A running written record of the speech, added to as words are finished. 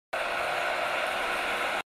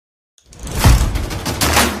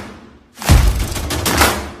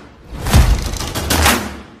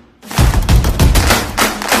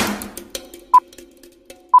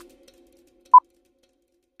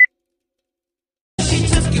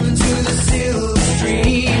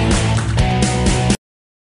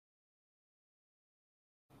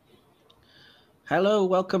Hello,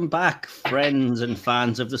 welcome back, friends and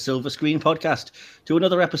fans of the Silver Screen Podcast, to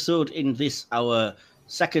another episode in this, our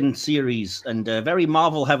second series, and a very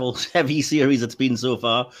Marvel-heavy series it's been so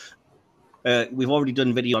far. We've already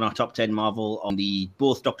done video on our top 10 Marvel on the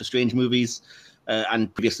both Doctor Strange movies,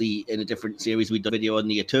 and previously in a different series we'd done a video on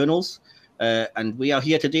the Eternals. And we are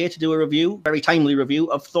here today to do a review, very timely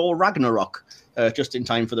review, of Thor Ragnarok, just in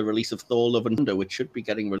time for the release of Thor Love and Thunder, which should be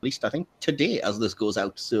getting released, I think, today as this goes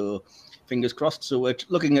out. So fingers crossed. So we're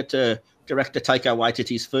looking at director Taika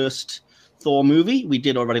Waititi's first Thor movie. We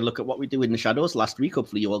did already look at What We Do in the Shadows last week.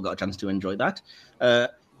 Hopefully you all got a chance to enjoy that.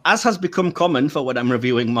 As has become common for when I'm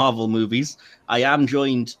reviewing Marvel movies, I am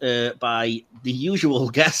joined by the usual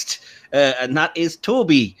guest, and that is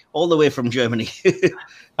Toby, all the way from Germany.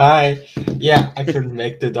 Hi. Yeah, I couldn't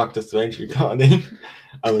make the Doctor Strange recording.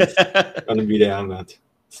 I was going to be there, but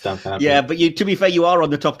stuff happened. Yeah, but to be fair, you are on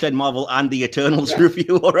the top 10 Marvel and the Eternals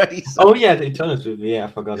review already. So. Oh, yeah, the Eternals review. Yeah, I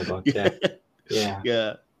forgot about that.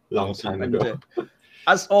 Yeah. Long time ago.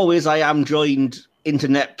 As always, I am joined,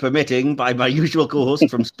 internet permitting, by my usual co-host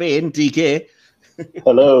from Spain, DK.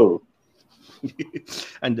 Hello.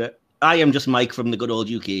 And I am just Mike from the good old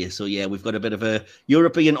UK. So yeah, we've got a bit of a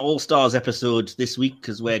European All-Stars episode this week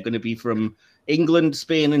because we're going to be from England,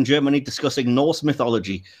 Spain, and Germany discussing Norse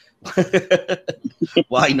mythology.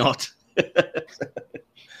 Why not?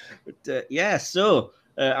 So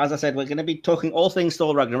as I said, we're going to be talking all things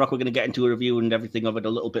Thor Ragnarok. We're going to get into a review and everything of it a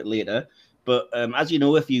little bit later. But as you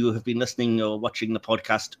know, if you have been listening or watching the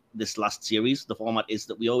podcast this last series, the format is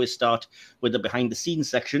that we always start with the behind-the-scenes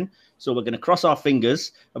section. So we're going to cross our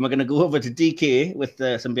fingers and we're going to go over to DK with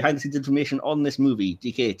some behind-the-scenes information on this movie.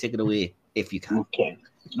 DK, take it away if you can. Okay.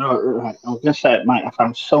 All right. I was going to say, Mike, I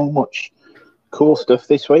found so much cool stuff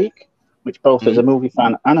this week, which both as a movie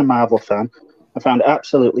fan and a Marvel fan, I found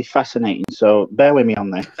absolutely fascinating. So bear with me on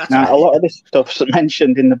this. A lot of this stuff's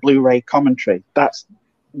mentioned in the Blu-ray commentary. That's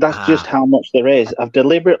just how much there is. I've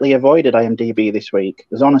deliberately avoided IMDb this week,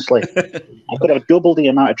 because honestly, I could have doubled the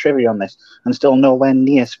amount of trivia on this and still nowhere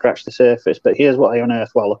near scratch the surface. But here's what I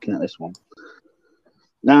unearthed while looking at this one.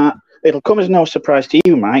 Now, it'll come as no surprise to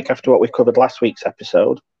you, Mike, after what we covered last week's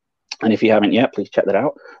episode. And if you haven't yet, please check that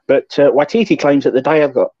out. But Waititi claims that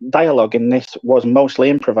the dialogue in this was mostly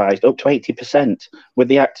improvised, up to 80%, with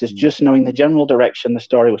the actors just knowing the general direction the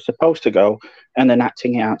story was supposed to go and then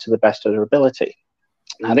acting it out to the best of their ability.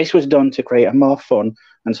 Now, this was done to create a more fun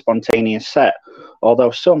and spontaneous set, although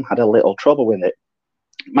some had a little trouble with it.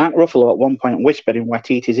 Mark Ruffalo at one point whispered in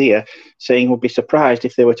Waititi's ear, saying he would be surprised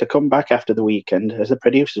if they were to come back after the weekend, as the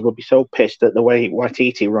producers would be so pissed at the way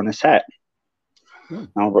Waititi run a set.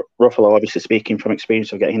 Now, Ruffalo, obviously speaking from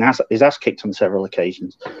experience of getting his ass kicked on several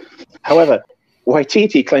occasions. However,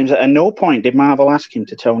 Waititi claims that at no point did Marvel ask him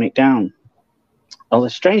to tone it down. Although,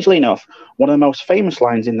 strangely enough, one of the most famous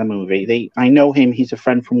lines in the movie, the "I know him, he's a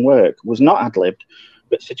friend from work," was not ad-libbed,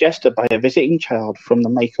 but suggested by a visiting child from the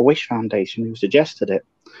Make-A-Wish Foundation who suggested it.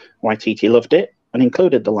 Waititi loved it and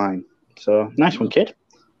included the line. So, nice one, kid.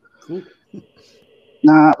 Cool.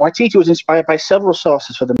 Now, Waititi was inspired by several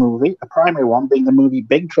sources for the movie, a primary one being the movie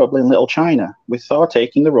Big Trouble in Little China, with Thor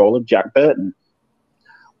taking the role of Jack Burton.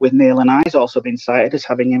 With Neil and I's also been cited as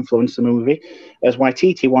having influenced the movie, as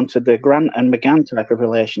Waititi wanted the Grant and McGann type of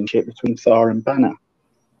relationship between Thor and Banner.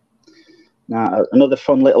 Now, another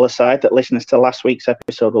fun little aside that listeners to last week's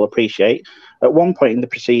episode will appreciate, at one point in the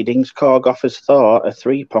proceedings, Korg offers Thor a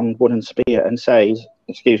three-pronged wooden spear and says,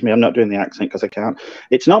 excuse me, I'm not doing the accent because I can't,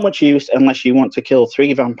 "It's not much use unless you want to kill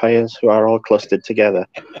 3 vampires who are all clustered together."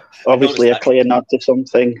 Obviously a clear nod to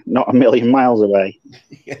something not a million miles away.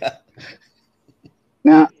 Yeah.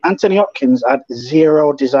 Now, Anthony Hopkins had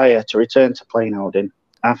zero desire to return to playing Odin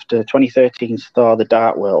after 2013's Thor: The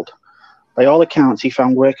Dark World. By all accounts, he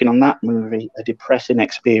found working on that movie a depressing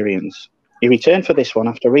experience. He returned for this one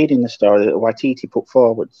after reading the story that Waititi put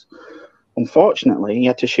forwards. Unfortunately, he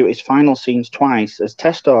had to shoot his final scenes twice, as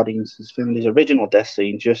test audiences found his original death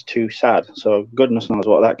scene just too sad, so goodness knows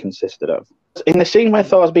what that consisted of. In the scene where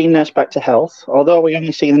Thor's being nursed back to health, although we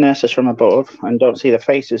only see the nurses from above and don't see the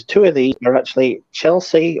faces, 2 of these are actually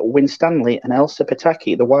Chelsea Winstanley and Elsa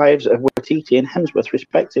Pataki, the wives of Waititi and Hemsworth,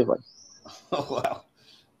 respectively. Oh, wow.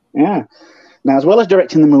 Yeah. Now, as well as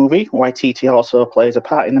directing the movie, Waititi also plays a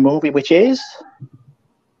part in the movie, which is...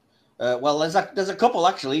 Well, there's a couple,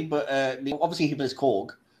 actually, but obviously he plays Korg.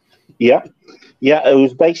 Yeah. It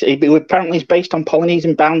was apparently it's based on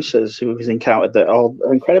Polynesian bouncers who was encountered that are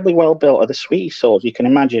incredibly well built, are the sweetest souls you can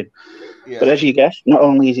imagine. Yeah. But as you guessed, not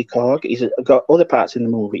only is he Korg, he's got other parts in the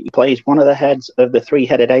movie. He plays one of the heads of the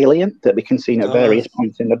 3-headed alien that we can see at various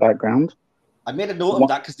points in the background. I made a note of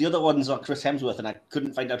that because the other ones are Chris Hemsworth, and I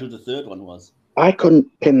couldn't find out who the third one was. I couldn't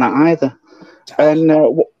pin that either. And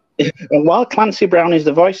and while Clancy Brown is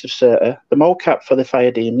the voice of Surtur, the mocap for the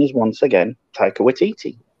Fire Demon is once again Taika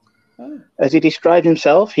Waititi. As he described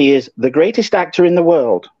himself, he is the greatest actor in the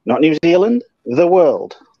world, not New Zealand, the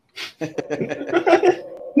world.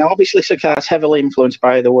 Now, obviously, Sakat's heavily influenced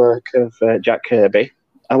by the work of Jack Kirby.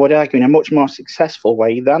 I would argue in a much more successful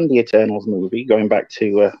way than the Eternals movie, going back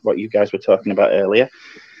to what you guys were talking about earlier.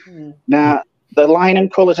 Now, the line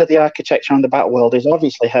and colours of the architecture on the Batworld is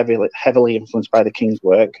obviously heavily influenced by the King's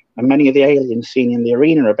work, and many of the aliens seen in the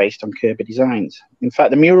arena are based on Kirby designs. In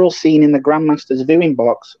fact, the mural seen in the Grandmaster's viewing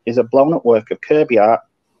box is a blown-up work of Kirby art,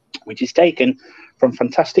 which is taken from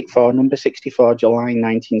Fantastic Four number 64, July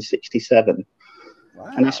 1967. Wow.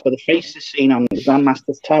 And as for the faces seen on the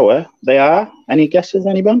Grandmaster's tower, they are, any guesses,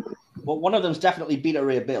 anyone? Well, one of them's definitely Beta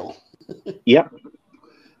Ray Bill. Yep.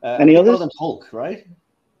 Any others? One of them's Hulk, right?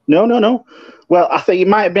 No. Well, I think it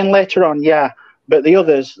might have been later on, yeah. But the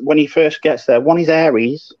others, when he first gets there, one is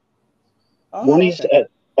Ares, one is an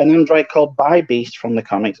android called Bi-Beast from the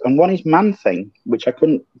comics, and one is Man-Thing, which I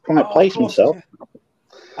couldn't quite place myself. Yeah.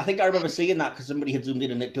 I think I remember seeing that because somebody had zoomed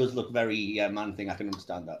in, and it does look very Man-Thing. I can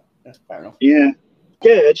understand that. Yeah, fair enough. Yeah.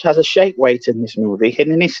 Gurge has a shape weight in this movie,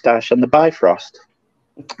 hidden in his stash on the Bifrost.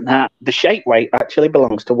 Now, the shape weight actually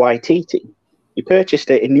belongs to Waititi. He purchased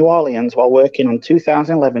it in New Orleans while working on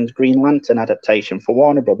 2011's Green Lantern adaptation for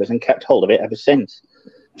Warner Brothers and kept hold of it ever since,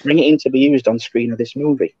 bringing it in to be used on screen of this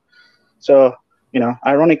movie. So,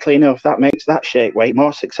 ironically enough, that makes that shape weight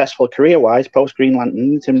more successful career-wise post-Green Lantern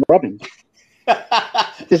than Tim Robbins.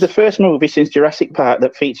 This is the first movie since Jurassic Park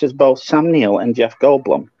that features both Sam Neill and Jeff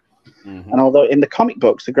Goldblum. Mm-hmm. And although in the comic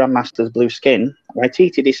books, the Grandmaster's blue skin,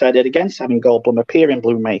 Waititi decided against having Goldblum appear in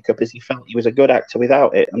blue makeup as he felt he was a good actor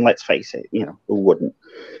without it. And let's face it, who wouldn't?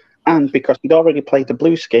 And because he'd already played the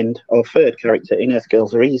blue-skinned or furred character in Earth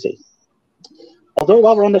Girls Are Easy. Although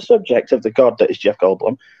while we're on the subject of the god that is Jeff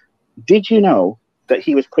Goldblum, did you know that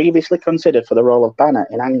he was previously considered for the role of Banner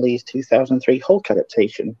in Ang Lee's 2003 Hulk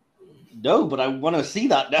adaptation? No, but I want to see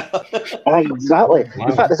that now. Exactly. Wow.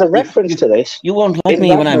 In fact, there's a reference to this. You won't like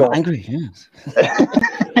me when I'm angry, yes.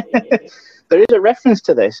 There is a reference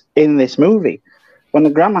to this in this movie when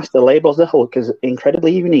the Grandmaster labels the Hulk as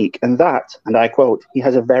incredibly unique and that, and I quote, he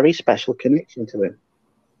has a very special connection to him.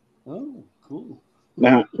 Oh, cool.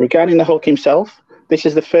 Now, regarding the Hulk himself, this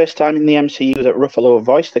is the first time in the MCU that Ruffalo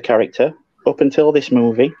voiced the character up until this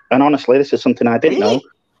movie. And honestly, this is something I didn't know.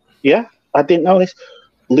 Yeah, I didn't know this.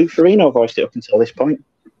 Lou Ferrigno voiced it up until this point.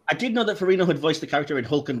 I did know that Ferrigno had voiced the character in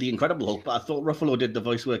Hulk and the Incredible Hulk, but I thought Ruffalo did the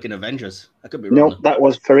voice work in Avengers. I could be wrong. No, that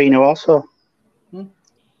was Ferrigno also.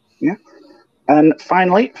 Yeah. And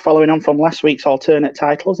finally, following on from last week's alternate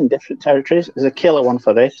titles in different territories, there's a killer one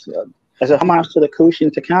for this. As a homage to the Kushin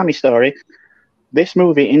Takami story, this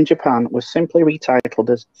movie in Japan was simply retitled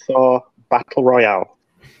as Thor Battle Royale.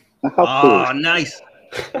 Now, how cool. Oh, nice.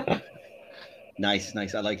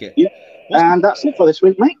 Nice. I like it. Yeah. And that's it for this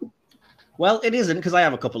week, mate. Well, it isn't, because I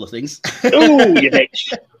have a couple of things. Oh, you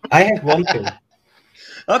bitch. I have one thing.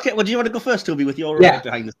 Okay, well, do you want to go first, Toby, with your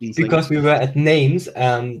behind the scenes? Because we were at names,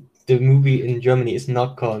 the movie in Germany is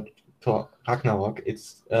not called Thor Ragnarok.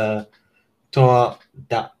 It's Thor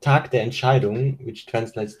Tag der Entscheidung, which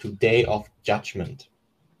translates to Day of Judgment.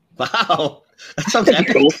 Wow, that sounds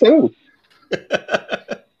epic. Cool too.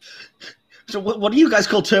 So what do you guys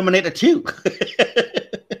call Terminator 2?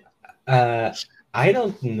 I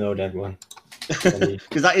don't know that one.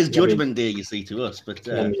 Because that is Judgment Day, you see, to us. But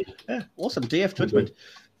awesome, Day of Judgment.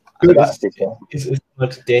 It's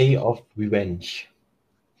not Day of Revenge.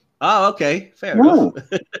 Oh, okay, fair enough.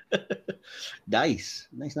 Nice.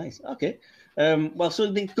 Okay. Well,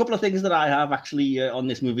 so the couple of things that I have actually on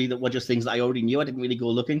this movie that were just things that I already knew. I didn't really go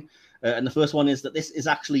looking. And the first one is that this is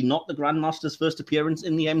actually not the Grandmaster's first appearance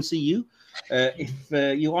in the MCU.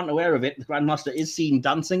 If you aren't aware of it, the Grandmaster is seen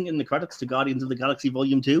dancing in the credits to Guardians of the Galaxy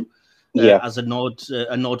Volume 2 as a nod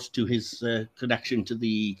to his connection to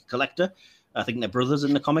the Collector. I think they're brothers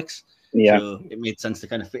in the comics. Yeah. So it made sense to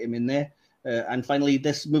kind of fit him in there. And finally,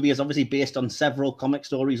 this movie is obviously based on several comic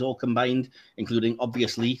stories all combined, including,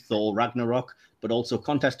 obviously, Thor Ragnarok, but also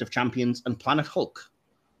Contest of Champions and Planet Hulk.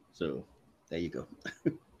 So there you go.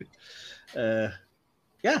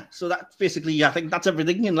 So that basically, I think that's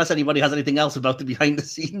everything, unless anybody has anything else about the behind the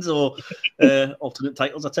scenes or alternate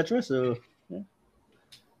titles, etc. So,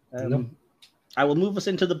 no. I will move us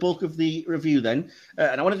into the bulk of the review then.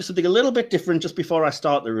 And I want to do something a little bit different just before I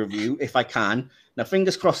start the review, if I can. Now,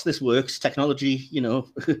 fingers crossed this works. Technology,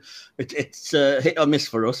 it's hit or miss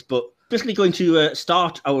for us. But basically going to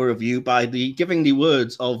start our review by giving the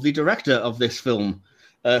words of the director of this film,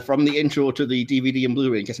 from the intro to the DVD and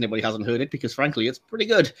Blu-ray, in case anybody hasn't heard it, because frankly, it's pretty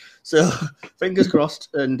good. So fingers crossed,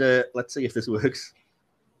 and let's see if this works.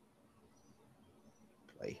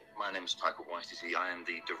 Play. My name is Michael Waititi. I am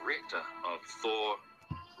the director of Thor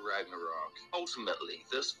Ragnarok. Ultimately,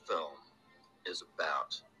 this film is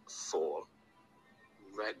about Thor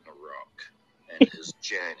Ragnarok and his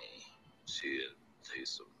journey to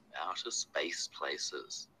some outer space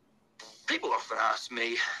places. People often ask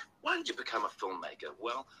me, why did you become a filmmaker?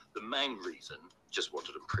 Well, the main reason, just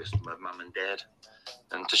wanted to impress my mum and dad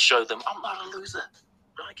and to show them I'm not a loser.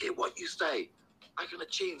 I don't care what you say. I can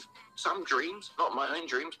achieve some dreams, not my own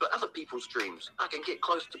dreams, but other people's dreams. I can get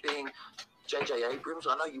close to being J.J. Abrams.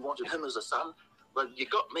 I know you wanted him as a son, but you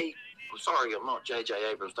got me. I'm sorry I'm not J.J.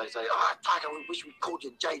 Abrams. They say, oh, Tiger, we wish we called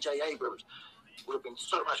you J.J. Abrams. Would have been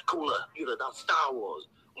so much cooler. You'd have done Star Wars.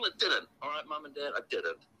 Well, it didn't. All right, Mum and Dad, I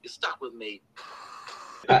didn't. You stuck with me.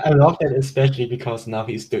 I love that, especially because now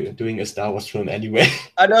he's doing a Star Wars film anyway.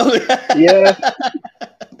 I know. Yeah.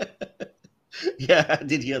 Yeah, I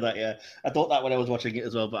did hear that. Yeah, I thought that when I was watching it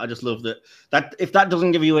as well. But I just love that if that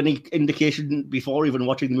doesn't give you any indication before even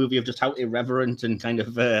watching the movie of just how irreverent and kind of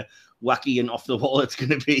wacky and off the wall it's going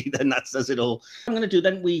to be, then that says it all. I'm going to do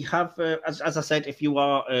then. We have, as I said, if you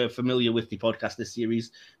are familiar with the podcast, this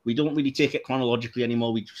series, we don't really take it chronologically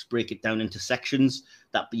anymore. We just break it down into sections.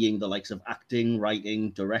 That being the likes of acting,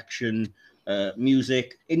 writing, direction,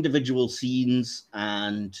 music, individual scenes,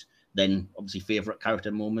 and then obviously favorite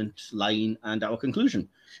character moment, line, and our conclusion.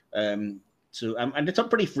 And it's a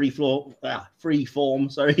pretty free form,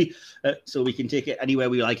 sorry. So we can take it anywhere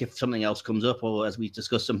we like if something else comes up, or as we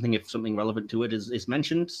discuss something, if something relevant to it is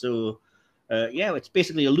mentioned. So yeah, it's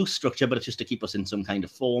basically a loose structure, but it's just to keep us in some kind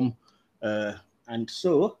of form. And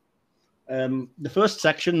so the first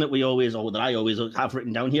section that I always have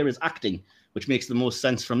written down here is acting, which makes the most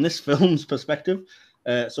sense from this film's perspective.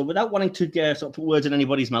 So without wanting to sort of put words in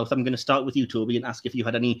anybody's mouth, I'm going to start with you, Toby, and ask if you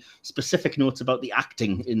had any specific notes about the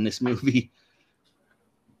acting in this movie.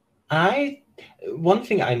 One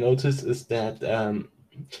thing I noticed is that, a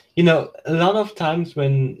lot of times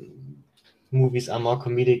when movies are more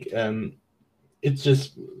comedic, it's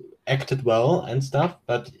just acted well and stuff.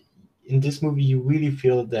 But in this movie, you really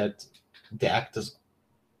feel that the actors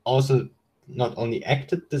also not only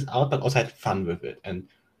acted this out, but also had fun with it and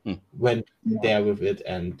went there with it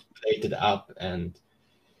and played it up. And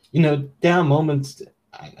there are moments,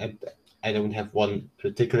 I don't have one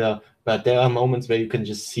particular, but there are moments where you can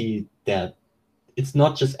just see that it's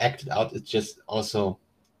not just acted out, it's just also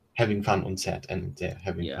having fun on set, and they're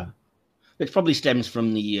having fun. It probably stems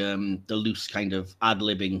from the loose kind of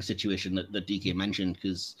ad-libbing situation that DK mentioned,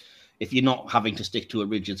 because if you're not having to stick to a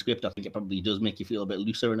rigid script, I think it probably does make you feel a bit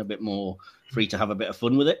looser and a bit more free to have a bit of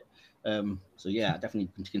fun with it. So yeah, I definitely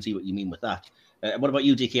can see what you mean with that. What about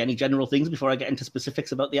you, DK? Any general things before I get into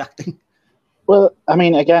specifics about the acting? Well, I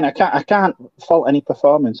mean, again, I can't fault any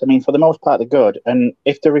performance. I mean, for the most part, they're good. And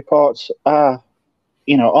if the reports are,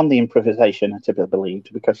 on the improvisation, I typically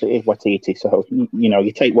believed, because it is Waititi, so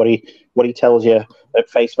you take what he tells you at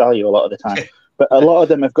face value a lot of the time. But a lot of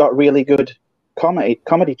them have got really good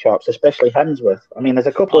comedy chops, especially Hemsworth. I mean, there's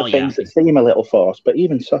a couple of things that seem a little forced, but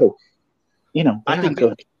even so, I think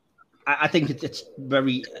good. I think it's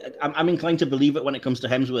very. I'm inclined to believe it when it comes to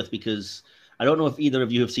Hemsworth, because I don't know if either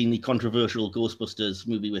of you have seen the controversial Ghostbusters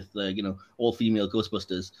movie with all female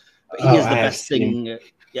Ghostbusters, but he is the best thing.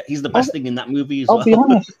 He's the best thing in that movie as well. I'll be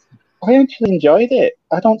honest, I actually enjoyed it.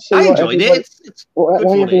 I don't see why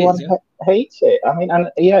everyone hates it. I mean, and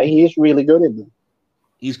he is really good in them.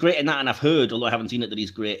 He's great in that, and I've heard, although I haven't seen it, that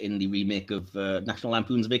he's great in the remake of National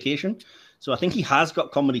Lampoon's Vacation. So I think he has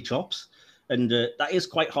got comedy chops. And that is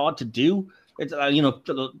quite hard to do. It's,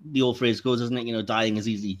 the old phrase goes, isn't it? Dying is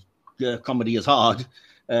easy, comedy is hard.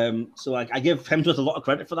 So I give Hemsworth a lot of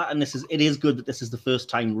credit for that. And it is good that this is the first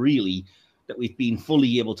time, really, that we've been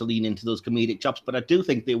fully able to lean into those comedic chops. But I do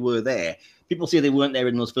think they were there. People say they weren't there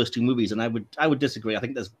in those first two movies, and I would disagree. I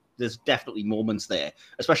think there's definitely moments there,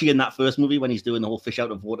 especially in that first movie when he's doing the whole fish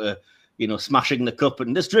out of water, smashing the cup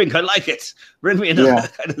and this drink, I like it. Bring me another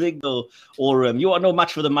kind of thing, though. Or you are no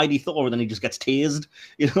match for the mighty Thor, and then he just gets tased.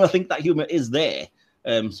 I think that humor is there.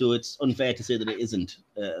 So it's unfair to say that it isn't.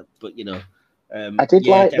 But I did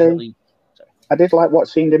I did like what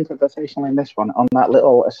seemed improvisational in this one, on that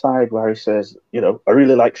little aside where he says, I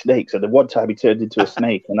really like snakes. And then one time he turned into a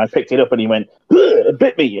snake, and I picked it up, and he went, it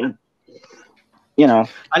bit me.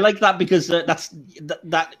 I like that, because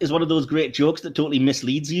that is one of those great jokes that totally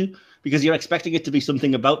misleads you. because you're expecting it to be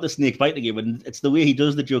something about the snake biting him, and it's the way he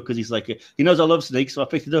does the joke, because he's like, he knows I love snakes, so I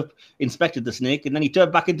picked it up, inspected the snake, and then he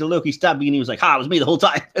turned back into Loki, stabbed me, and he was like, it was me the whole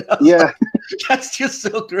time. Yeah. Like, that's just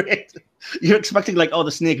so great. You're expecting like,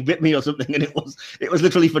 the snake bit me or something, and it was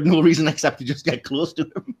literally for no reason except to just get close to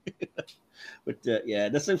him. But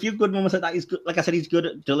there's a few good moments like that. He's good. Like I said, he's good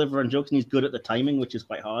at delivering jokes, and he's good at the timing, which is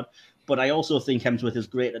quite hard. But I also think Hemsworth is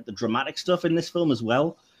great at the dramatic stuff in this film as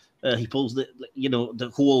well. He pulls the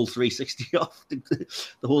whole 360 off, the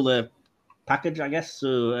whole package, I guess.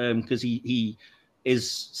 So because he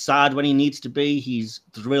is sad when he needs to be, he's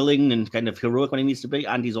thrilling and kind of heroic when he needs to be,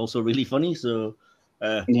 and he's also really funny. So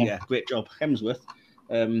great job, Hemsworth.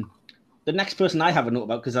 The next person I have a note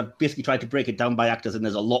about, because I've basically tried to break it down by actors, and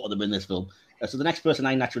there's a lot of them in this film. So the next person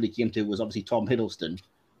I naturally came to was obviously Tom Hiddleston,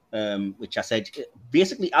 which I said,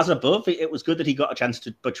 basically as above, it was good that he got a chance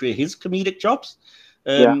to portray his comedic chops,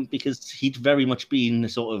 because he'd very much been the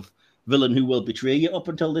sort of villain who will betray you up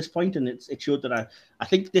until this point, and it showed that I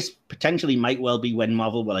think this potentially might well be when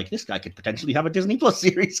Marvel were like, this guy could potentially have a Disney Plus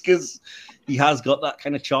series, because he has got that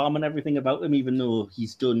kind of charm and everything about him, even though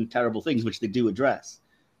he's done terrible things, which they do address.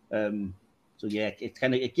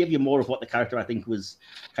 It gave you more of what the character I think was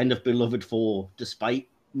kind of beloved for, despite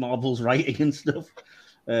Marvel's writing and stuff.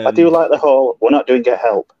 I do like the whole "we're not doing Get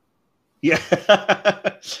Help." Yeah,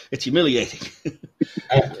 it's humiliating.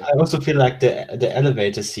 I also feel like the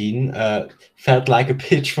elevator scene felt like a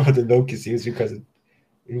pitch for the Loki series, because it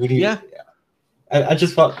really. Yeah. I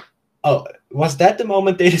just thought, was that the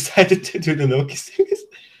moment they decided to do the Loki series?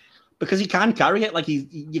 Because he can carry it, like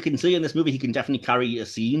you can see in this movie, he can definitely carry a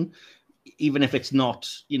scene, even if it's not,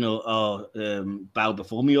 bow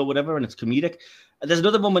before me or whatever, and it's comedic. There's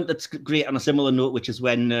another moment that's great on a similar note, which is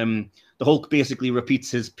when the Hulk basically repeats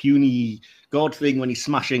his puny god thing when he's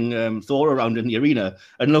smashing Thor around in the arena,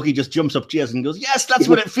 and Loki just jumps up, cheers, and goes, "Yes, that's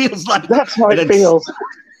what it feels like." That's how it feels.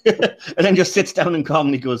 And then just sits down and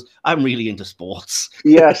calmly goes, "I'm really into sports."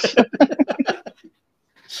 Yes.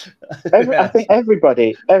 I think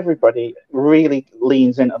everybody really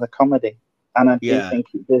leans into the comedy, and I do think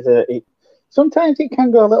sometimes it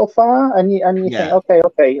can go a little far, and you think,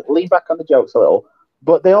 okay, lean back on the jokes a little,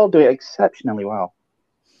 but they all do it exceptionally well.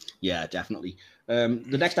 Yeah, definitely.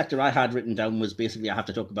 The next actor I had written down was basically, I have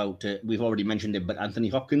to talk about, we've already mentioned him, but Anthony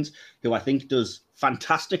Hopkins, who I think does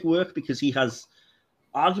fantastic work, because he has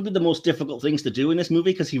arguably the most difficult things to do in this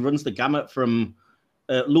movie, because he runs the gamut from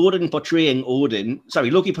Loki portraying Odin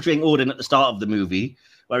at the start of the movie,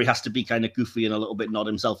 where he has to be kind of goofy and a little bit not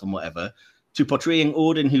himself and whatever, to portraying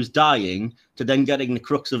Odin who's dying, to then getting the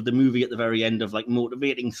crux of the movie at the very end of like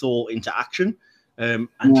motivating Thor into action.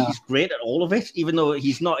 He's great at all of it, even though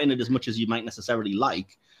he's not in it as much as you might necessarily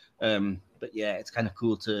like. But yeah, it's kind of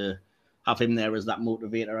cool to have him there as that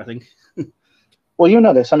motivator, I think. Well, you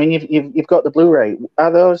know this. I mean, you've got the Blu-ray.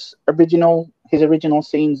 Are those his original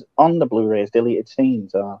scenes on the Blu-ray as deleted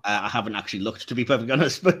scenes? Or? I haven't actually looked, to be perfectly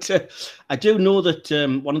honest, but I do know that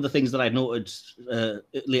one of the things that I noted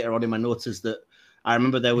later on in my notes is that I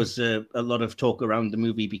remember there was a lot of talk around the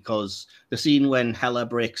movie, because the scene when Hela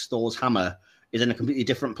breaks Thor's hammer is in a completely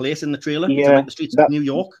different place in the trailer. Yeah, it's in, like, the streets of New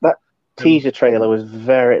York. That teaser trailer was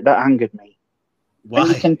that angered me. Why? And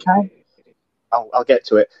you can I'll get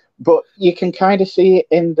to it. But you can kind of see it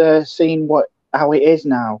in the scene how it is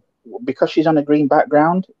now, because she's on a green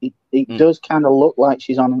background. It does kind of look like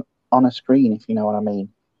she's on a screen, if you know what I mean.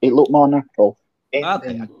 It looked more natural in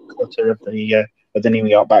the clutter of the New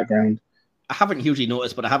York background. I haven't hugely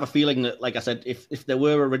noticed, but I have a feeling that, like I said, if there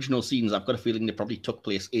were original scenes, I've got a feeling they probably took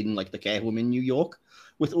place in like the care home in New York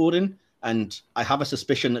with Odin. And I have a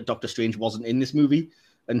suspicion that Doctor Strange wasn't in this movie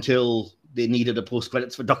until they needed a post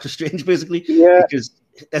credits for Doctor Strange, basically. Yeah. Because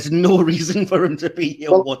there's no reason for him to be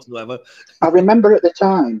here whatsoever. I remember at the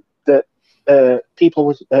time that people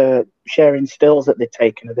was sharing stills that they'd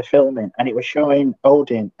taken of the filming, and it was showing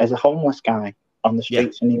Odin as a homeless guy on the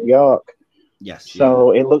streets of New York. Yes.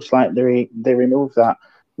 So it looks like they removed that.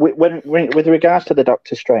 With regards to the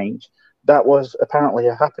Doctor Strange, that was apparently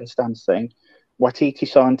a happenstance thing. Waititi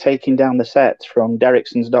saw him taking down the sets from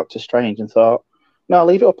Derrickson's Doctor Strange and thought, "No, I'll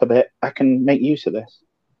leave it up a bit. I can make use of this."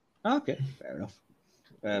 Okay, fair enough.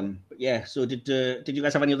 But yeah, so did you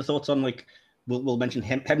guys have any other thoughts on, like, we'll mention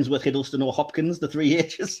Hemsworth, Hiddleston, or Hopkins, the three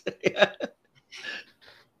H's?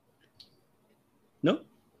 No.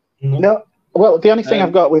 Well, the only thing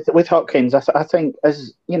I've got with Hopkins, I think,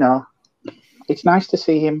 as you know, it's nice to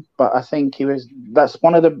see him, but I think that's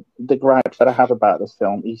one of the gripes that I have about this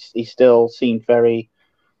film. He still seemed very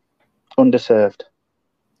underserved.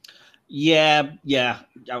 Yeah,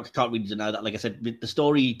 I can't really deny that. Like I said, the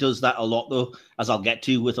story does that a lot, though, as I'll get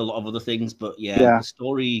to with a lot of other things. But the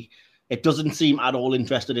story it doesn't seem at all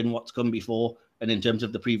interested in what's come before. And in terms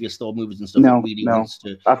of the previous Thor movies and stuff, No, it really no. wants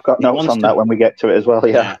to. I've got it notes wants on to- that when we get to it as well.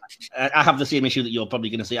 Yeah. I have the same issue that you're probably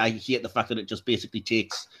going to say. I hate the fact that it just basically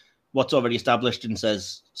takes what's already established and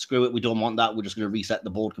says, "Screw it, we don't want that. We're just going to reset the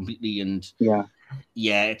board completely." And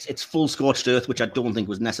it's full scorched earth, which I don't think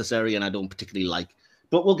was necessary, and I don't particularly like.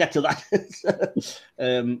 But we'll get to that.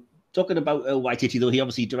 Talking about Waititi, though, he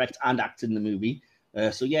obviously directs and acts in the movie.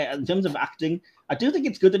 So yeah, in terms of acting, I do think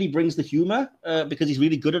it's good that he brings the humor because he's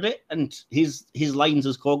really good at it, and his lines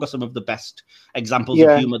as Korg are some of the best examples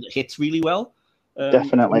of humor that hits really well.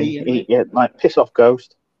 Definitely, anyway. like piss off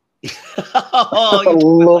Ghost. I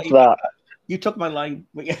love that. You took my line.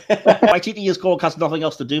 Waititi as Korg has nothing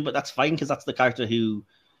else to do, but that's fine because that's the character who.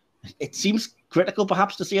 It seems critical,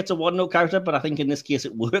 perhaps, to say it's a one-note character, but I think in this case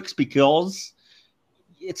it works because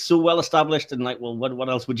it's so well established. And like, well, what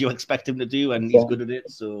else would you expect him to do? And he's good at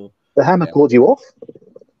it. So the hammer pulled you off.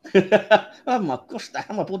 Oh my gosh, the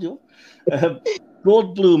hammer pulled you off.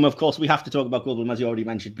 Goldblum, of course, we have to talk about Goldblum as you already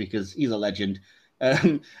mentioned because he's a legend.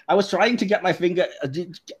 I was trying to get my finger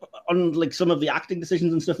on like some of the acting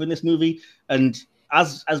decisions and stuff in this movie, and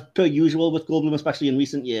as per usual with Goldblum, especially in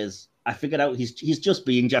recent years, I figured out he's just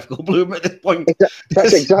being Jeff Goldblum at this point.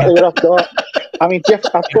 That's exactly what I thought. I mean, Jeff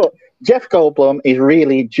Goldblum is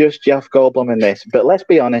really just Jeff Goldblum in this. But let's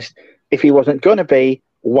be honest, if he wasn't going to be,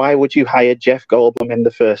 why would you hire Jeff Goldblum in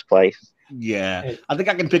the first place? Yeah, I think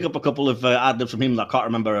I can pick up a couple of ad-libs from him that I can't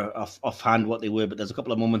remember offhand what they were, but there's a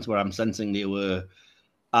couple of moments where I'm sensing they were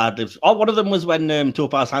ad-libs. Oh, one of them was when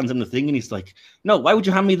Topaz hands him the thing and he's like, "No, why would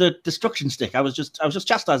you hand me the destruction stick? I was just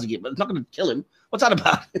chastising it, but it's not going to kill him. What's that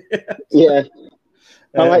about?" Yeah,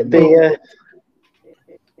 I like the.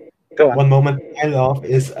 Go on. One moment I love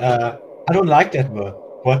is I don't like that word.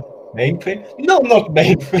 What, mainframe? No, not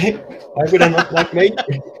mainframe. Why would I not like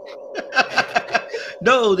mainframe?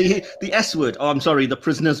 No, the S word. Oh, I'm sorry, the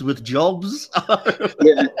prisoners with jobs.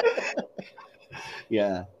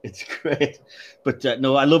 Yeah, it's great. But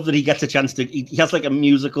no, I love that he gets a chance to. He has like a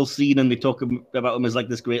musical scene, and they talk about him as like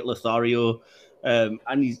this great Lothario.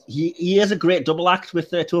 And he has a great double act with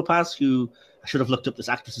Topaz, who I should have looked up this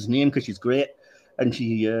actress's name because she's great, and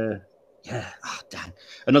she. Damn.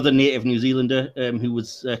 Another native New Zealander who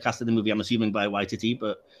was cast in the movie, I'm assuming by Waititi,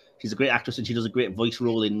 but she's a great actress and she does a great voice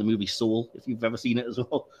role in the movie Soul, if you've ever seen it as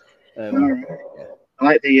well. I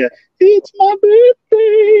like the it's my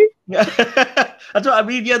birthday. That's what I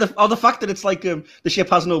mean. Yeah, the fact that it's like the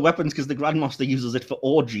ship has no weapons because the Grandmaster uses it for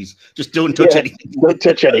orgies. Just don't touch anything. Don't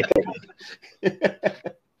touch anything.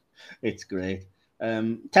 It's great.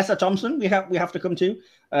 Tessa Thompson, we have to come to.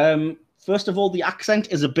 First of all, the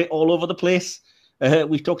accent is a bit all over the place.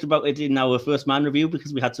 We've talked about it in our First Man review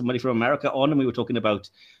because we had somebody from America on and we were talking about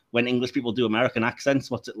when English people do American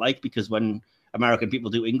accents, what's it like? Because when American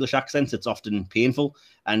people do English accents, it's often painful.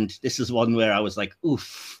 And this is one where I was like,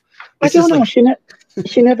 oof. I don't know.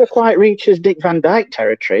 She never quite reaches Dick Van Dyke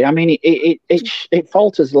territory. I mean, it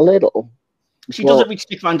falters a little. She doesn't reach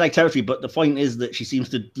Dick Van Dyke territory, but the point is that she seems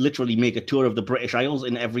to literally make a tour of the British Isles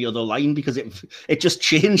in every other line because it just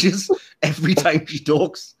changes every time she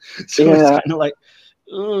talks. So it's kind of like,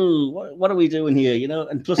 oh, what are we doing here? You know?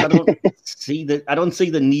 And plus, I don't see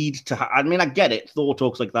the need to. I mean, I get it. Thor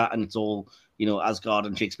talks like that, and it's all Asgard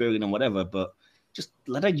and Shakespearean and whatever. But just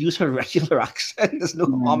let her use her regular accent. There's no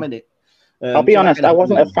harm in it. I'll be honest. I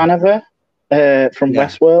wasn't a fan of her from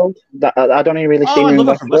Westworld. I'd only really seen her in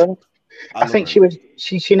Westworld. I think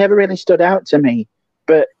she never really stood out to me,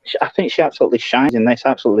 but I think she absolutely shines in this.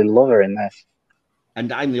 Absolutely love her in this.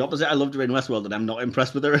 And I'm the opposite. I loved her in Westworld, and I'm not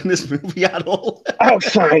impressed with her in this movie at all.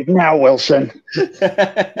 Outside now, Wilson.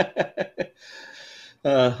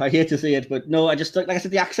 I hate to say it, but no, I just like I said,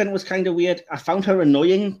 the accent was kind of weird. I found her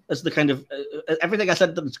annoying as the kind of everything I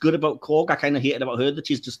said that's good about Korg. I kind of hated about her that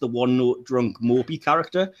she's just the one-note drunk mopey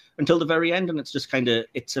character until the very end, and it's just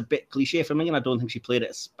it's a bit cliche for me, and I don't think she played it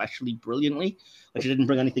especially brilliantly. Like she didn't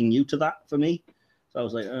bring anything new to that for me. So I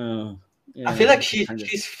was like, oh. Yeah, I feel like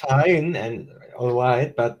she's fine and all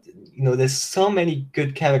right, but there's so many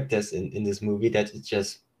good characters in this movie that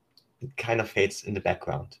it kind of fades in the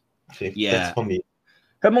background. I think that's for me.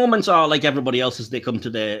 Her moments are like everybody else's. They come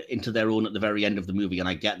into their own at the very end of the movie, and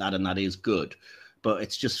I get that, and that is good. But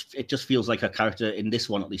it just feels like her character in this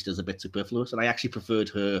one, at least, is a bit superfluous. And I actually preferred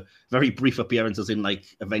her very brief appearances in like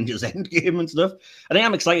Avengers Endgame and stuff. And I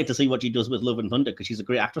am excited to see what she does with Love and Thunder because she's a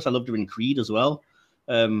great actress. I loved her in Creed as well,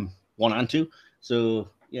 1 and 2. So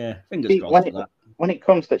yeah, fingers crossed for that. When it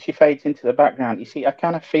comes that she fades into the background, you see, I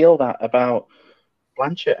kind of feel that about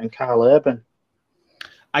Blanchett and Carl Urban.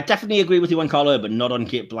 I definitely agree with you on Carl Urban, not on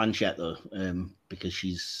Kate Blanchett though, because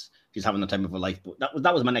she's she's having the time of her life. But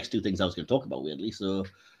that was my next two things I was going to talk about, weirdly. So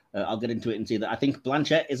I'll get into it and say that I think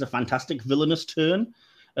Blanchett is a fantastic villainous turn.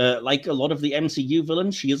 Like a lot of the MCU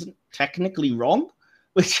villains, she isn't technically wrong,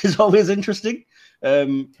 which is always interesting.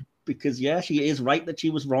 Because, she is right that she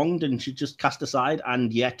was wronged and she just cast aside.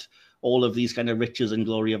 And yet all of these kind of riches and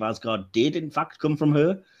glory of Asgard did, in fact, come from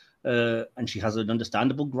her. And she has an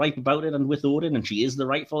understandable gripe about it and with Odin, and she is the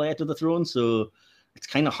rightful heir to the throne. So it's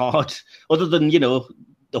kind of hard, other than,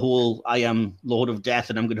 the whole I am Lord of Death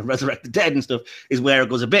and I'm going to resurrect the dead and stuff is where it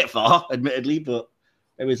goes a bit far, admittedly. But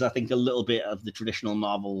there is, I think, a little bit of the traditional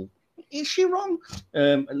Marvel. Is she wrong?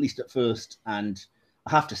 At least at first. And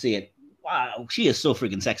I have to say it. Wow, she is so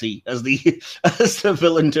freaking sexy as the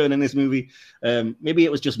villain turn in this movie. Maybe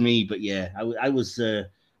it was just me, but I was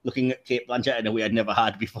looking at Cate Blanchett in a way I'd never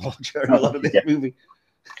had before during a lot of this movie.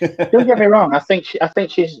 Don't get me wrong. I think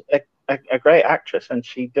she's a great actress and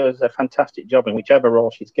she does a fantastic job in whichever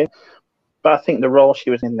role she's given. But I think the role she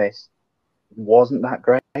was in this wasn't that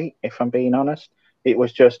great, if I'm being honest. It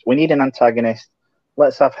was just, we need an antagonist.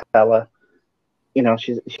 Let's have Hela.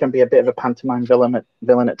 She can be a bit of a pantomime villain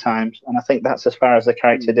at times. And I think that's as far as the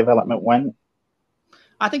character development went.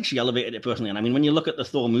 I think she elevated it personally. And I mean, when you look at the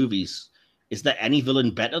Thor movies, is there any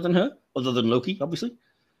villain better than her, other than Loki, obviously?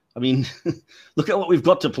 I mean, look at what we've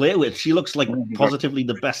got to play with. She looks like positively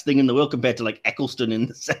the best thing in the world compared to like Eccleston in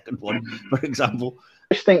the second one, for example.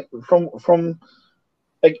 I just think from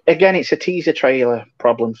again, it's a teaser trailer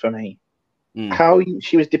problem for me. How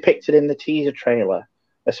she was depicted in the teaser trailer,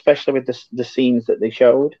 especially with the scenes that they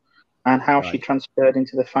showed, and how she transferred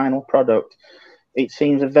into the final product, it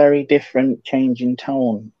seems a very different change in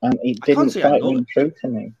tone, and it didn't quite ring true to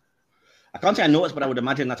me. I can't say I noticed, but I would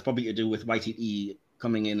imagine that's probably to do with YTE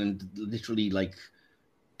coming in and literally like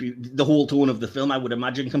the whole tone of the film, I would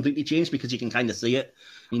imagine, completely changed because you can kind of see it.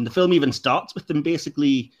 I mean, the film even starts with them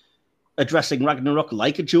basically addressing Ragnarok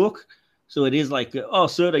like a joke. So it is like, oh,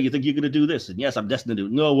 Surta, you think you're going to do this? And yes, I'm destined to do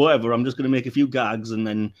it. No, whatever. I'm just going to make a few gags and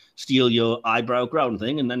then steal your eyebrow crown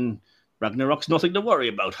thing. And then Ragnarok's nothing to worry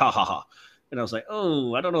about. Ha, ha, ha. And I was like,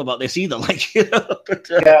 oh, I don't know about this either. Like, but,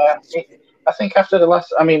 I think after the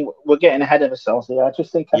last, I mean, we're getting ahead of ourselves here. I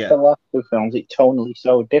just think after the last two films, it's tonally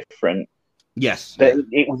so different. Yes. That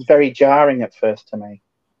it was very jarring at first to me.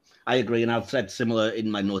 I agree. And I've said similar in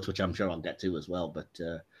my notes, which I'm sure I'll get to as well. But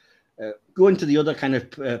going to the other kind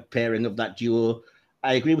of pairing of that duo,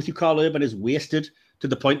 I agree with you. Carl Urban is wasted to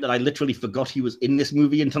the point that I literally forgot he was in this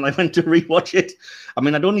movie until I went to rewatch it. I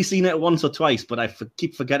mean, I'd only seen it once or twice, but I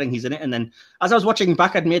keep forgetting he's in it. And then as I was watching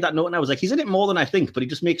back, I'd made that note and I was like, he's in it more than I think, but he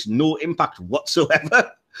just makes no impact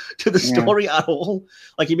whatsoever to the story at all.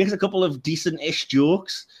 Like, he makes a couple of decent-ish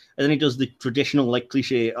jokes, and then he does the traditional, like,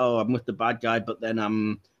 cliche, oh, I'm with the bad guy, but then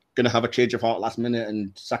I'm going to have a change of heart last minute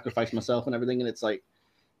and sacrifice myself and everything. And it's like,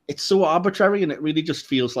 it's so arbitrary, and it really just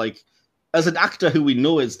feels like, as an actor who we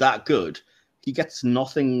know is that good, he gets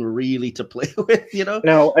nothing really to play with,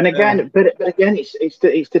 No, and again, but again,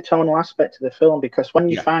 it's the tonal aspect of the film, because when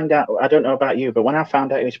you find out, I don't know about you, but when I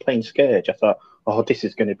found out he was playing Scourge, I thought, oh, this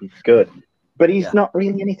is going to be good. But he's not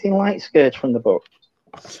really anything like Scourge from the book.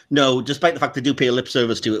 No, despite the fact they do pay lip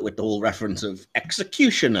service to it with the whole reference of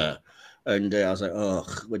executioner, and I was like, oh,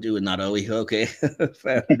 we're doing that, are we? Okay,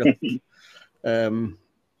 fair enough.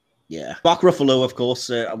 Yeah, Mark Ruffalo, of course,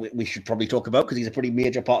 we should probably talk about because he's a pretty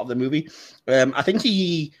major part of the movie. I think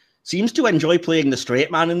he seems to enjoy playing the straight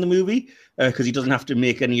man in the movie because he doesn't have to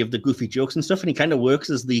make any of the goofy jokes and stuff, and he kind of works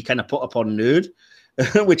as the kind of put-upon nerd,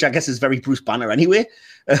 which I guess is very Bruce Banner anyway.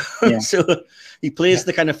 So he plays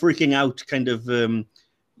the kind of freaking out, kind of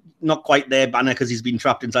not quite there Banner because he's been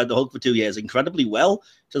trapped inside the Hulk for 2 years incredibly well,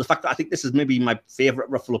 to the fact that I think this is maybe my favorite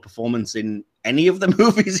Ruffalo performance in any of the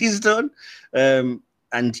movies he's done.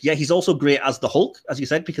 And yeah, he's also great as the Hulk, as you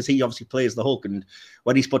said, because he obviously plays the Hulk. And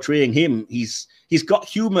when he's portraying him, he's got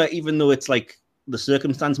humor, even though it's like the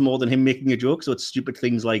circumstance more than him making a joke. So it's stupid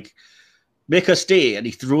things like, make her stay. And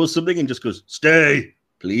he throws something and just goes, stay,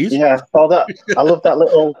 please. Yeah. Oh, I love that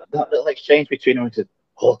little exchange between them. He said,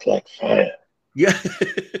 Hulk like fire. Yeah.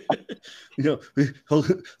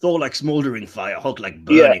 Thor like smoldering fire, Hulk like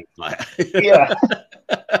burning fire. Yeah.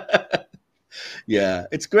 Yeah,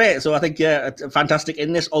 it's great. So I think, it's fantastic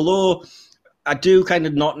in this. Although I do kind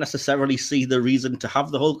of not necessarily see the reason to have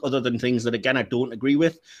the Hulk other than things that, again, I don't agree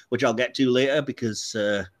with, which I'll get to later because,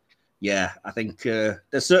 I think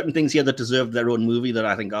there's certain things here that deserve their own movie that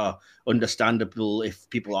I think are understandable if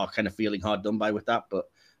people are kind of feeling hard done by with that. But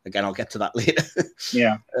again, I'll get to that later.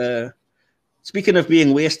 Yeah. Speaking of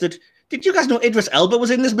being wasted, did you guys know Idris Elba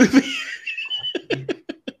was in this movie?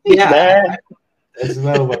 Yeah, as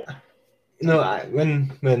well, but... No,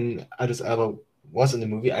 when Idris Elba was in the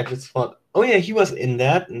movie, I just thought, oh yeah, he was in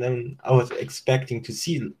that, and then I was expecting to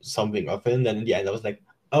see something of him. Then in the end, I was like,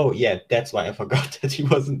 oh yeah, that's why I forgot that he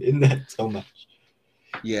wasn't in that so much.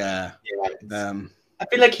 Yeah. I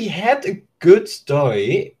feel like he had a good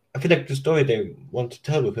story. I feel like the story they want to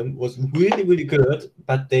tell with him was really, really good,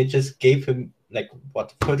 but they just gave him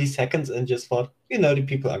 30 seconds and just thought, the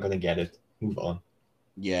people are gonna get it. Move on.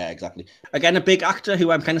 Yeah, exactly. Again, a big actor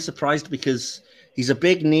who I'm kind of surprised because he's a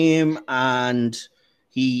big name and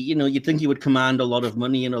he, you'd think he would command a lot of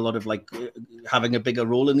money and a lot of having a bigger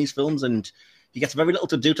role in these films, and he gets very little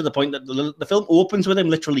to do, to the point that the film opens with him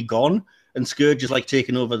literally gone, and Scourge is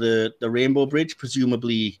taking over the Rainbow Bridge,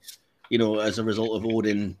 presumably, as a result of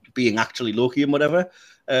Odin being actually Loki and whatever.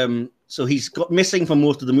 So he's got missing for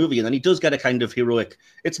most of the movie, and then he does get a kind of heroic,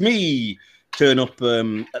 it's me, turn up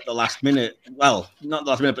at the last minute. Well, not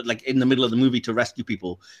the last minute, but in the middle of the movie to rescue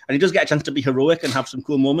people. And he does get a chance to be heroic and have some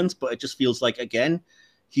cool moments, but it just feels like, again,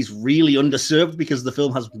 he's really underserved because the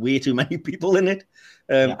film has way too many people in it.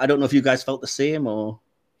 I don't know if you guys felt the same or...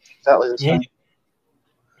 Exactly the same.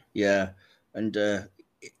 Yeah. And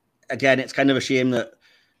again, it's kind of a shame that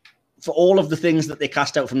for all of the things that they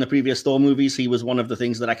cast out from the previous Thor movies, he was one of the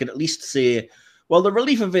things that I could at least say, well, the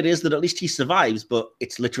relief of it is that at least he survives, but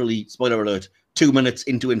it's literally, spoiler alert, 2 minutes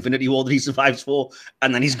into Infinity War that he survives for,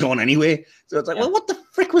 and then he's gone anyway. So it's well, what the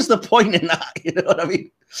frick was the point in that? You know what I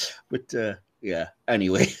mean? But yeah,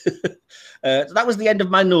 anyway. So that was the end of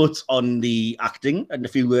my notes on the acting and a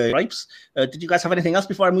few gripes. Did you guys have anything else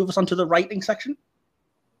before I move us on to the writing section?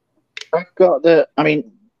 I've got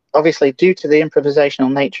obviously, due to the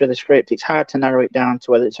improvisational nature of the script, it's hard to narrow it down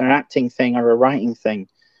to whether it's an acting thing or a writing thing.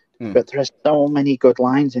 But there are so many good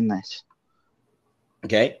lines in this.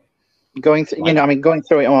 Okay. Going through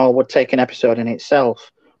it all would take an episode in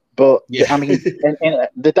itself. But yeah.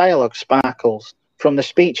 The dialogue sparkles from the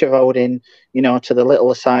speech of Odin, to the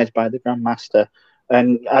little asides by the Grandmaster.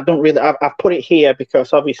 And I don't really, I've put it here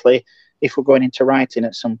because obviously, if we're going into writing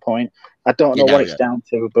at some point, I don't know what it's down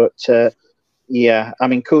to, but. Yeah,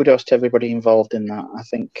 kudos to everybody involved in that. I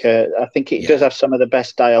think it does have some of the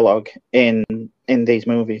best dialogue in these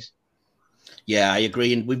movies. Yeah, I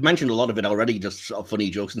agree, and we've mentioned a lot of it already, just sort of funny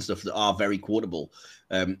jokes and stuff that are very quotable,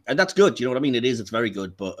 and that's good. You know what I mean? It's very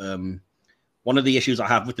good. But one of the issues I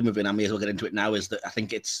have with the movie, and I may as well get into it now, is that I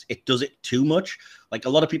think it does it too much. Like a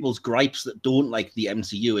lot of people's gripes that don't like the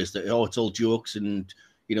MCU is that it's all jokes and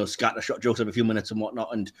scattershot jokes every few minutes and whatnot.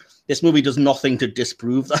 And this movie does nothing to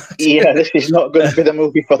disprove that. Yeah, this is not going to be the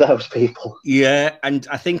movie for those people. Yeah, and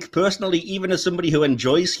I think personally, even as somebody who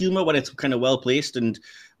enjoys humor when it's kind of well placed and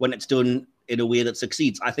when it's done in a way that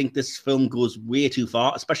succeeds, I think this film goes way too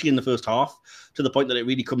far, especially in the first half, to the point that it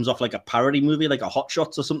really comes off like a parody movie, like a Hot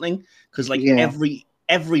Shots or something. Because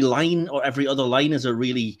every line or every other line is a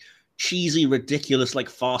really cheesy, ridiculous,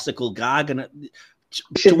 farcical gag, and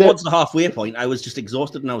towards the halfway point, I was just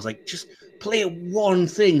exhausted, and I was like, just play one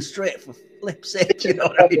thing straight for flip's sake. You know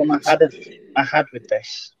what I mean? I had with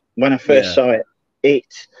this when I first saw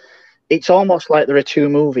it. It's almost like there are two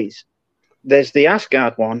movies. There's the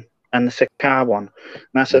Asgard one and the Sakaar one.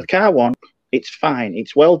 Now, so the Sakaar one, it's fine.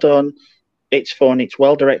 It's well done. It's fun. It's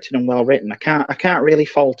well directed and well written. I can't really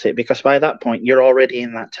fault it because by that point you're already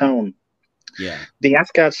in that tone. Yeah. The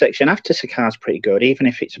Asgard section after Sakaar's pretty good, even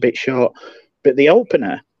if it's a bit short. But the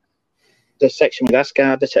opener, the section with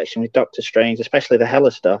Asgard, the section with Doctor Strange, especially the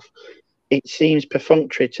Hela stuff, it seems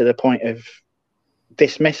perfunctory to the point of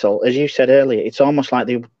dismissal. As you said earlier, it's almost like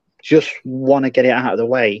they just want to get it out of the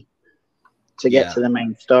way to get to the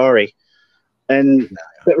main story. And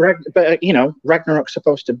but Ragnarok's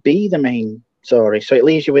supposed to be the main story, so it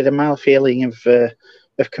leaves you with a mild feeling of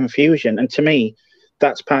confusion. And to me,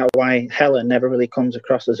 that's part of why Hela never really comes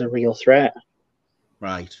across as a real threat.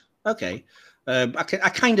 Right. Okay. I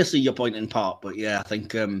kind of see your point in part, but yeah, I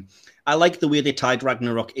think I like the way they tied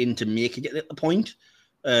Ragnarok into making it at the point.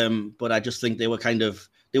 But I just think they were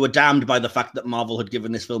damned by the fact that Marvel had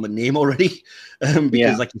given this film a name already.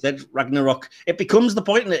 Because like you said, Ragnarok, it becomes the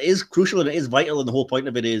point, and it is crucial and it is vital, and the whole point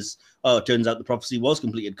of it is, it turns out the prophecy was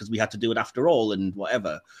completed because we had to do it after all and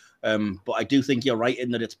whatever. But I do think you're right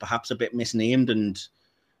in that it's perhaps a bit misnamed, and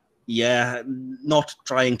not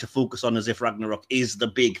trying to focus on as if Ragnarok is the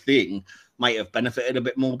big thing might have benefited a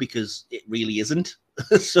bit more, because it really isn't.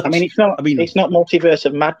 It's not Multiverse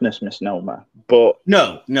of Madness misnomer, but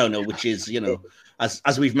no, which is,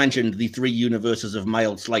 as we've mentioned, the three universes of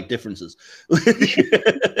mild slight differences.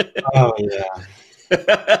 Oh yeah.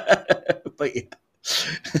 But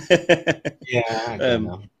I don't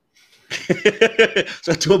know.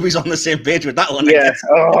 So Toby's on the same page with that one. Yeah.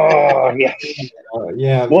 Oh, yes.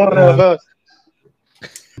 Yeah. One of us.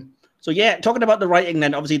 So yeah, talking about the writing,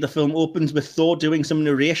 then obviously the film opens with Thor doing some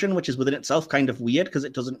narration, which is within itself kind of weird because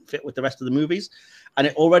it doesn't fit with the rest of the movies, and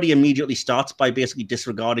it already immediately starts by basically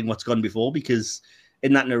disregarding what's gone before, because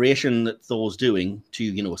in that narration that Thor's doing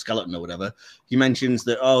to a skeleton or whatever, he mentions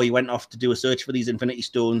that he went off to do a search for these Infinity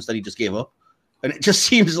Stones, that he just gave up, and it just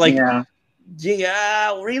seems like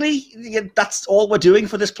really, that's all we're doing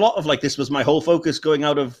for this plot of like, this was my whole focus going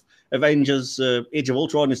out of Avengers Age of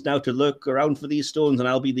Ultron is now to look around for these stones and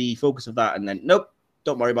I'll be the focus of that, and then nope,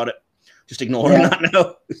 don't worry about it, just ignoring that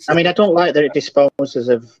now. I mean, I don't like that it disposes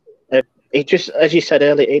of it, just as you said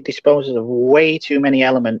earlier, it disposes of way too many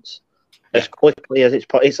elements as quickly as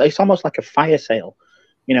it's almost like a fire sale.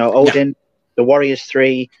 Odin, the Warriors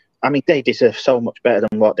 3, I mean, they deserve so much better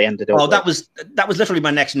than what they ended up with. That was literally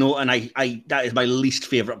my next note, and I that is my least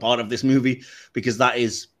favorite part of this movie, because that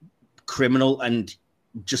is criminal and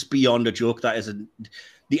just beyond a joke. That is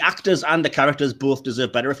the actors and the characters both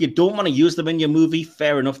deserve better. If you don't want to use them in your movie,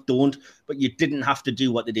 fair enough, don't. But you didn't have to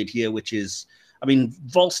do what they did here, which is, I mean,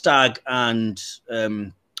 Volstagg and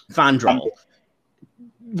Fandral.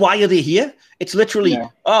 Why are they here? It's literally,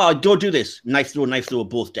 don't do this. Knife throw,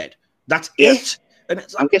 both dead. That's it. And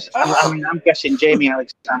it's like, I'm guessing Jamie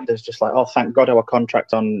Alexander's just like, oh, thank God our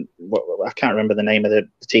contract on, I can't remember the name of the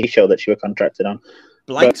TV show that you were contracted on.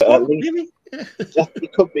 Blind Spot, maybe?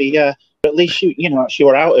 It could be, yeah. But at least she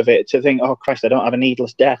were out of it to think, oh Christ, I don't have a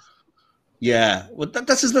needless death. Yeah, well,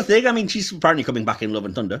 this is the thing. I mean, she's apparently coming back in Love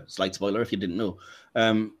and Thunder. Slight spoiler if you didn't know.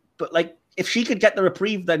 But like, if she could get the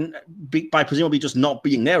reprieve, then by presumably just not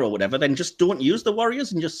being there or whatever, then just don't use the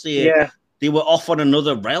Warriors and just say they were off on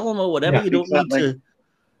another realm or whatever. Yeah, you don't need to.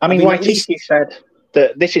 I mean, Waititi said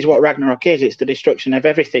that this is what Ragnarok is. It's the destruction of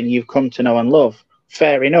everything you've come to know and love.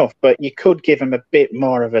 Fair enough, but you could give him a bit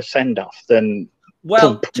more of a send-off than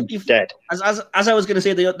dead. As I was going to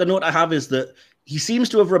say, the note I have is that he seems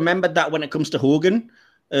to have remembered that when it comes to Hogan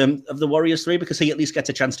of the Warriors 3, because he at least gets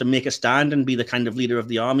a chance to make a stand and be the kind of leader of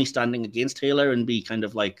the army standing against Taylor and be kind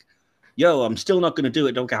of like, yo, I'm still not going to do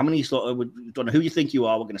it. Don't care how many don't know who you think you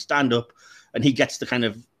are. We're going to stand up. And he gets the kind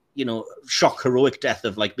of, shock heroic death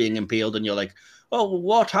of like being impaled. And you're like, oh,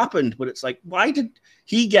 what happened? But it's like, why did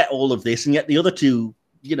he get all of this? And yet the other two,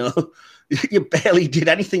 you barely did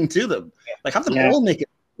anything to them. Like, have them all make it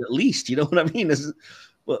at least, you know what I mean?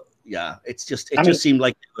 But yeah, it just seemed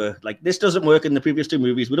like this doesn't work in the previous two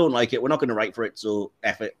movies. We don't like it. We're not going to write for it. So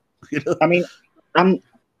F it. I mean,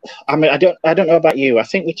 I don't know about you. I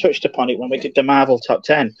think we touched upon it when we did the Marvel top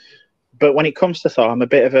 10. But when it comes to Thor, I'm a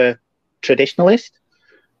bit of a traditionalist.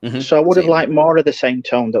 Mm-hmm. So I would have liked more of the same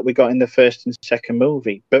tone that we got in the first and second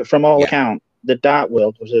movie. But from all accounts, the Dark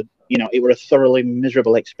World was it were a thoroughly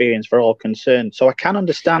miserable experience for all concerned. So I can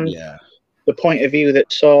understand the point of view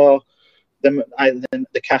that saw the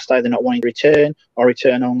cast either not wanting to return or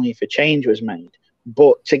return only if a change was made.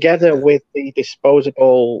 But together with the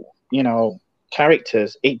disposable,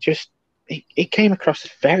 characters, it came across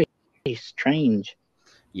very strange.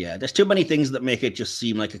 Yeah, there's too many things that make it just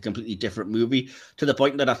seem like a completely different movie, to the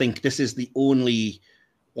point that I think this is the only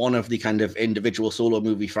one of the kind of individual solo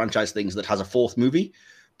movie franchise things that has a fourth movie,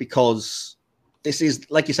 because this is,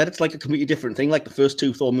 like you said, it's like a completely different thing. Like the first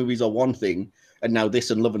two Thor movies are one thing, and now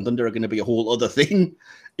this and Love and Thunder are going to be a whole other thing,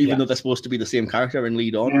 even though they're supposed to be the same character and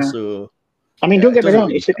lead on. So, I mean, don't get me wrong,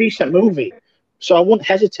 it's a decent movie. So I wouldn't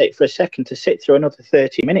hesitate for a second to sit through another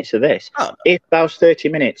 30 minutes of this. Oh, no. If those 30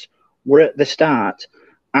 minutes were at the start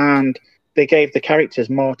and they gave the characters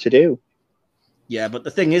more to do. Yeah, but the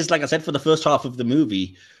thing is, like I said, for the first half of the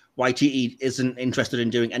movie, Waititi isn't interested in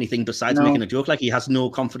doing anything besides making a joke. Like, he has no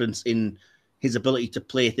confidence in his ability to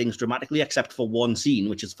play things dramatically, except for one scene,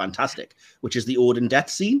 which is fantastic, which is the Odin death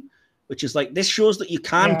scene, which is like, this shows that you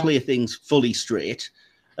can play things fully straight.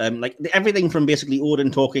 Like everything from basically Odin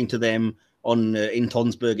talking to them on in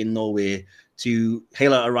Tonsberg in Norway to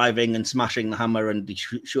Hela arriving and smashing the hammer and the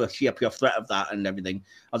sheer pure threat of that and everything.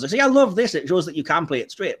 I was like, I love this. It shows that you can play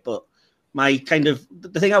it straight. But my kind of,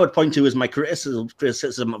 the thing I would point to is my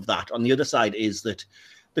criticism of that. On the other side is that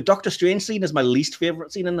the Doctor Strange scene is my least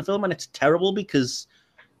favorite scene in the film, and it's terrible because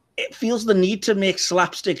it feels the need to make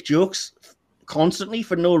slapstick jokes constantly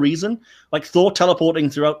for no reason. Like Thor teleporting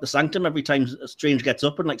throughout the sanctum every time Strange gets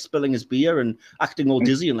up and like spilling his beer and acting all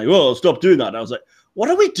dizzy and like, oh, stop doing that. I was like, what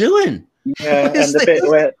are we doing? Yeah, and the bit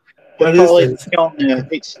where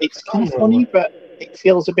it's kind of funny, but it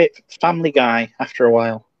feels a bit Family Guy after a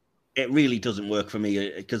while. It really doesn't work for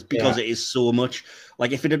me because it is so much.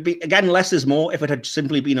 Like if it had been, again, less is more. If it had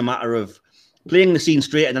simply been a matter of playing the scene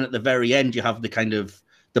straight and then at the very end you have the kind of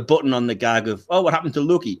the button on the gag of, oh, what happened to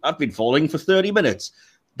Loki? I've been falling for 30 minutes.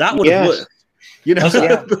 That would have worked. You know?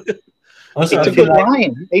 Also, It's I a feel good like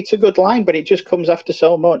line. It's a good line, but it just comes after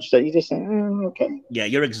so much that you just think, oh, okay. Yeah,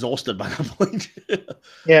 you're exhausted by that point.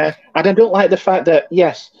 Yeah, and I don't like the fact that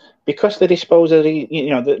yes, because they dispose of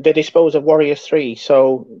they dispose of Warriors 3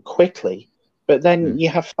 so quickly, but then you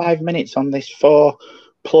have 5 minutes on this for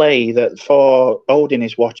play that for Odin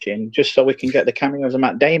is watching just so we can get the cameos of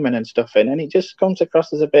Matt Damon and stuff in, and it just comes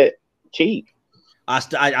across as a bit cheap.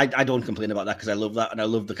 I don't complain about that because I love that, and I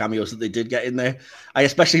love the cameos that they did get in there. I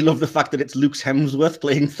especially love the fact that it's Luke Hemsworth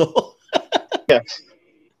playing Thor. Yes.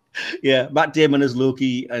 Yeah, Matt Damon as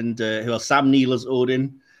Loki, and who else? Sam Neill as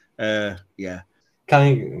Odin. Yeah.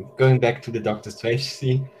 going back to the Doctor Strange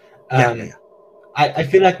scene. Yeah. I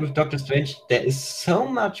feel like with Doctor Strange, there is so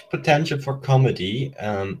much potential for comedy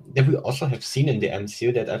that we also have seen in the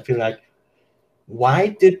MCU that I feel like, why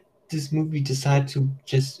did this movie decide to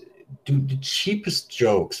just do the cheapest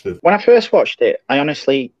jokes with? When I first watched it, I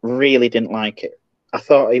honestly really didn't like it. I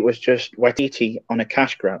thought it was just Waititi on a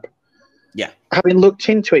cash grab. Yeah. Having looked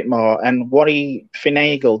into it more and what he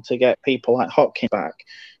finagled to get people like Hopkins back,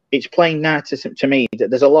 it's plain now to me that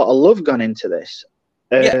there's a lot of love gone into this.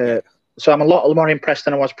 So I'm a lot more impressed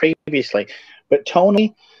than I was previously. But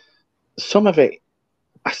Tony, some of it,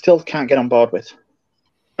 I still can't get on board with.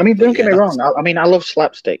 I mean, don't get me wrong. I mean, I love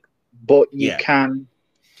slapstick, but you can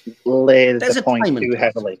lay the point too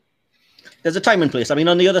heavily. There's a time and place. I mean,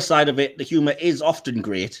 on the other side of it, the humor is often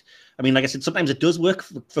great. I mean, like I said, sometimes it does work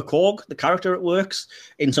for Korg, the character. It works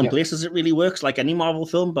in some places. It really works, like any Marvel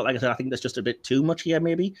film. But like I said, I think there's just a bit too much here,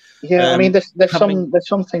 maybe. Yeah, I mean, there's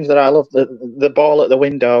some things that I love. The ball at the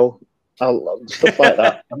window, stuff like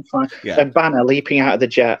that. I'm fine. And Banner leaping out of the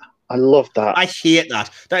jet. I love that. I hate that.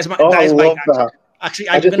 I love that. Actually,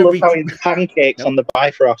 I just love how he's pancakes on the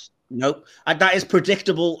Bifrost. Nope, that is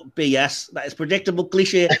predictable BS. That is predictable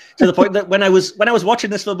cliche to the point that when I was watching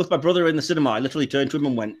this film with my brother in the cinema, I literally turned to him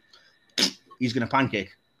and went, "He's going to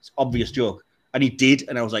pancake." It's an obvious joke, and he did,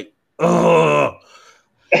 and I was like, "Oh,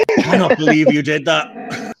 I cannot believe you did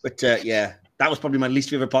that." But yeah, that was probably my least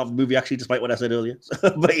favorite part of the movie, actually, despite what I said earlier.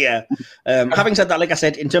 But yeah, having said that, like I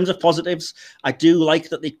said, in terms of positives, I do like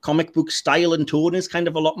that the comic book style and tone is kind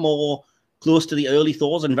of a lot more close to the early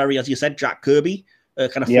Thors and very, as you said, Jack Kirby.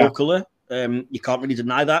 Kind of full color. You can't really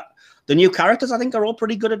deny that. The new characters, I think, are all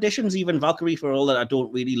pretty good additions. Even Valkyrie, for all that I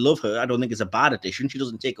don't really love her, I don't think it's a bad addition. She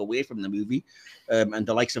doesn't take away from the movie. And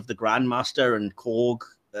the likes of the Grandmaster and Korg,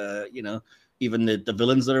 even the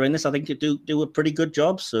villains that are in this, I think do a pretty good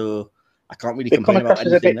job. So I can't really complain about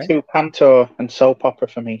anything. It comes across as a bit too panto and soap opera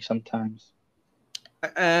for me sometimes.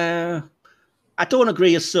 I don't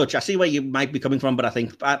agree as such. I see where you might be coming from, but I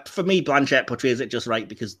think for me, Blanchett portrays it just right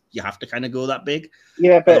because you have to kind of go that big.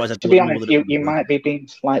 Yeah, but to be honest, you might be being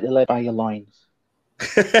slightly led by your loins.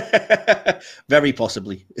 Very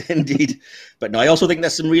possibly, indeed. But no, I also think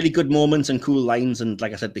there's some really good moments and cool lines. And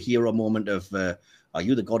like I said, the hero moment of "Are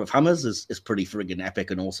you the god of hammers?" is pretty friggin' epic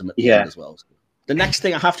and awesome at the end as well. So the next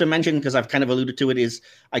thing I have to mention, because I've kind of alluded to it, is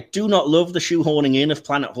I do not love the shoehorning in of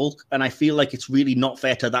Planet Hulk, and I feel like it's really not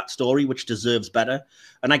fair to that story, which deserves better.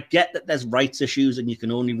 And I get that there's rights issues and you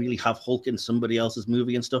can only really have Hulk in somebody else's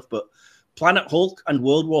movie and stuff, but Planet Hulk and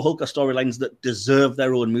World War Hulk are storylines that deserve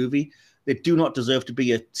their own movie. They do not deserve to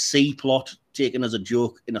be a C plot taken as a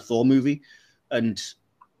joke in a Thor movie. And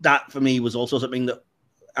that, for me, was also something that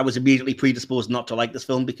I was immediately predisposed not to like this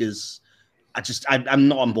film because I'm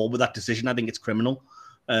not on board with that decision. I think it's criminal,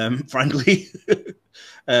 frankly.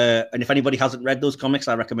 And if anybody hasn't read those comics,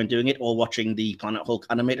 I recommend doing it or watching the Planet Hulk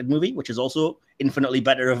animated movie, which is also infinitely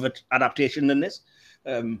better of an adaptation than this.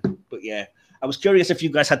 But yeah, I was curious if you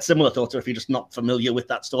guys had similar thoughts or if you're just not familiar with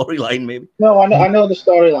that storyline, maybe. No, I know the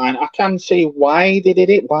storyline. I can see why they did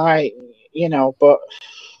it, but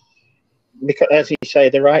because, as you say,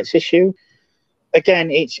 the rights issue,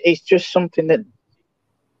 again, it's just something that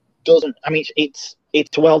doesn't. I mean, it's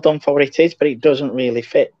well done for what it is, but it doesn't really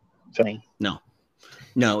fit for me.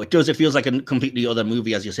 No, it does. It feels like a completely other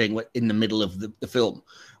movie, as you're saying, in the middle of the film,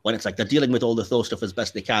 when it's like they're dealing with all the Thor stuff as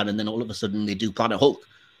best they can, and then all of a sudden they do Planet Hulk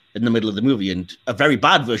in the middle of the movie, and a very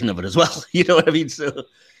bad version of it as well. You know what I mean? So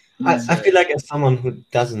I feel like, as someone who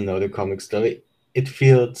doesn't know the comic story, it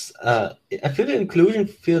feels. I feel the inclusion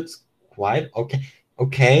feels quite okay.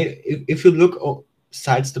 Okay, if you look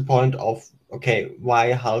besides the point of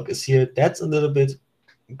why Hulk is here, that's a little bit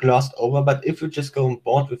glossed over. But if you just go on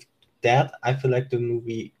board with that, I feel like the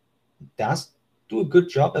movie does do a good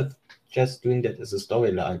job of just doing that as a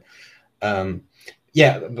storyline.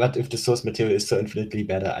 Yeah, but if the source material is so infinitely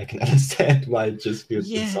better, I can understand why it just feels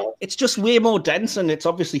bizarre. It's just way more dense and it's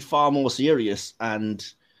obviously far more serious. And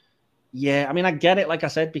yeah, I mean, I get it, like I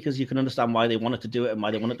said, because you can understand why they wanted to do it and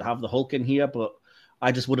why they wanted to have the Hulk in here. But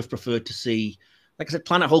I just would have preferred to see, like I said,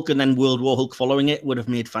 Planet Hulk and then World War Hulk following it would have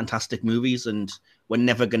made fantastic movies, and we're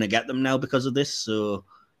never going to get them now because of this. So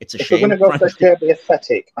it's a shame. If we're going to go for frankly. Kirby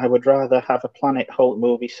aesthetic, I would rather have a Planet Hulk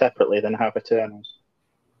movie separately than have Eternals.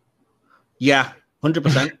 Yeah,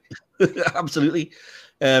 100%. Absolutely.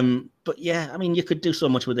 But yeah, I mean, you could do so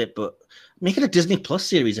much with it, but make it a Disney Plus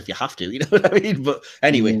series if you have to, you know what I mean? But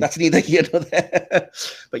anyway, that's neither here nor there.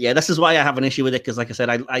 But yeah, this is why I have an issue with it, because like I said,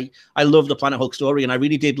 I love the Planet Hulk story, and I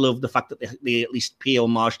really did love the fact that they at least pay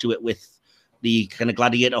homage to it with the kind of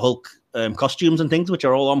Gladiator Hulk costumes and things, which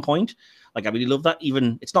are all on point. Like, I really love that.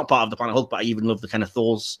 Even it's not part of the Planet Hulk, but I even love the kind of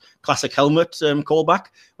Thor's classic helmet callback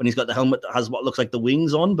when he's got the helmet that has what looks like the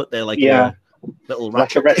wings on, but they're like little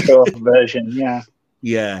like a ratchet. retro version, yeah.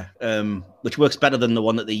 Yeah, which works better than the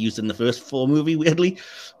one that they used in the first Thor movie, weirdly.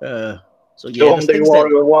 So yeah, Storm the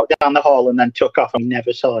Warrior walked down the hall and then took off and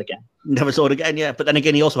never saw again. Never saw it again, yeah. But then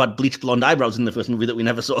again, he also had bleached blonde eyebrows in the first movie that we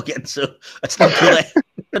never saw again. So that's not cool.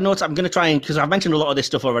 The notes I'm going to try and, because I've mentioned a lot of this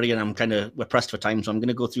stuff already, and we're pressed for time, so I'm going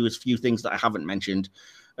to go through a few things that I haven't mentioned.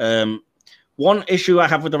 One issue I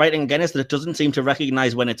have with the writing again is that it doesn't seem to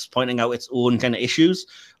recognize when it's pointing out its own kind of issues.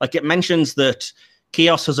 Like, it mentions that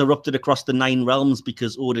chaos has erupted across the 9 realms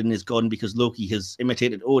because Odin is gone because Loki has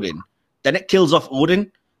imitated Odin. Then it kills off Odin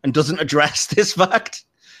and doesn't address this fact.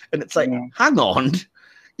 And it's like, hang on,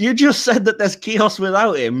 you just said that there's chaos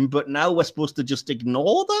without him, but now we're supposed to just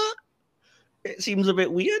ignore that? It seems a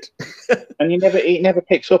bit weird. And he never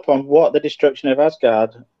picks up on what the destruction of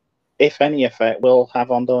Asgard, if any effect, will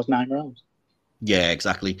have on those 9 realms. Yeah,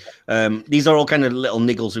 exactly. These are all kind of little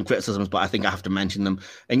niggles and criticisms, but I think I have to mention them.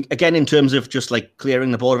 And again, in terms of just like clearing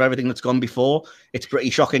the board of everything that's gone before, it's pretty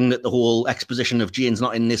shocking that the whole exposition of Jane's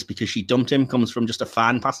not in this because she dumped him comes from just a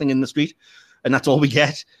fan passing in the street. And that's all we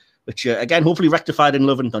get, which again, hopefully rectified in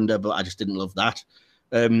Love and Thunder, but I just didn't love that.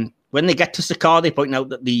 When they get to Sakaar, they point out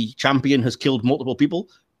that the champion has killed multiple people.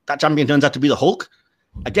 That champion turns out to be the Hulk.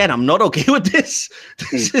 Again, I'm not okay with this.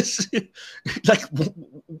 This is like,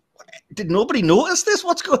 did nobody notice this?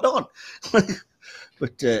 What's going on?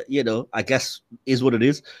 But you know, I guess is what it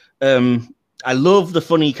is. I love the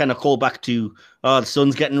funny kind of callback to the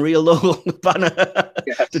sun's getting real low banner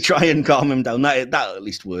to try and calm him down. That at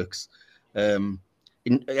least works.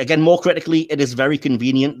 Again, more critically, it is very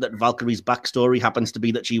convenient that Valkyrie's backstory happens to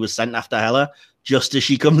be that she was sent after Hela just as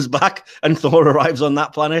she comes back and Thor arrives on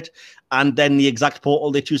that planet. And then the exact portal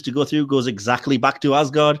they choose to go through goes exactly back to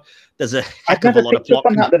Asgard. There's a heck of a lot of plot. I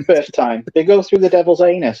never picked up on that the first time. They go through the Devil's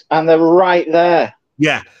Anus and they're right there.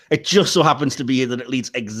 Yeah, it just so happens to be that it leads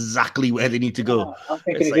exactly where they need to go. I'm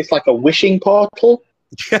thinking, is this like a wishing portal?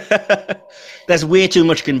 There's way too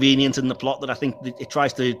much convenience in the plot that I think it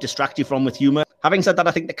tries to distract you from with humor. Having said that,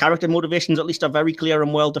 I think the character motivations at least are very clear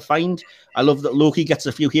and well defined. I love that Loki gets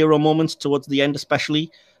a few hero moments towards the end,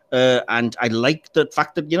 especially. And I like the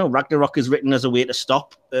fact that, you know, Ragnarok is written as a way to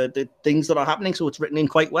stop the things that are happening, so it's written in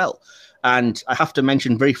quite well. And I have to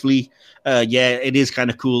mention briefly, it is kind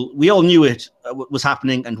of cool. We all knew it was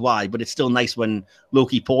happening and why, but it's still nice when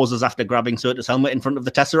Loki pauses after grabbing Surtur's helmet in front of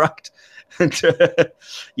the Tesseract. And,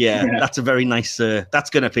 that's a very nice,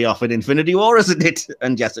 that's going to pay off in Infinity War, isn't it?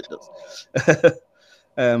 And yes, it does.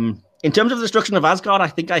 In terms of the destruction of Asgard, I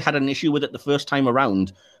think I had an issue with it the first time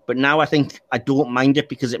around, but now I think I don't mind it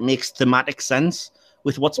because it makes thematic sense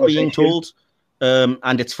with what's being told,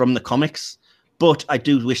 and it's from the comics. But I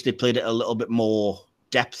do wish they played it a little bit more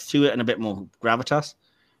depth to it and a bit more gravitas.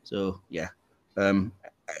 So, yeah.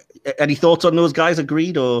 Any thoughts on those guys?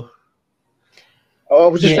 Agreed? Or? Oh, I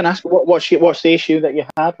was just going to ask, what's the issue that you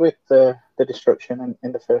had with the destruction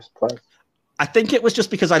in the first place? I think it was just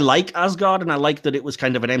because I like Asgard and I like that it was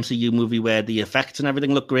kind of an MCU movie where the effects and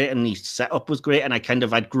everything looked great and the setup was great and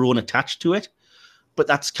I'd grown attached to it. But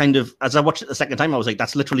that's kind of, as I watched it the second time, I was like,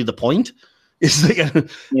 that's literally the point.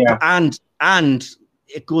 And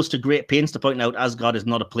it goes to great pains to point out Asgard is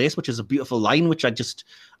not a place, which is a beautiful line, which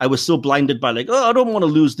I was so blinded by like, I don't want to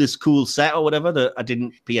lose this cool set or whatever that I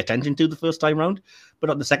didn't pay attention to the first time round.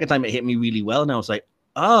 But on the second time, it hit me really well. And I was like,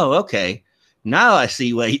 oh, okay. Now I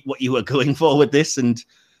see what you were going for with this. And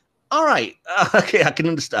all right, okay, I can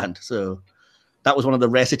understand. So that was one of the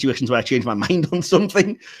rare situations where I changed my mind on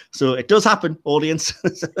something. So it does happen, audience.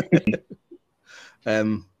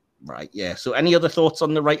 Right, yeah. So any other thoughts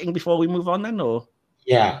on the writing before we move on then? Or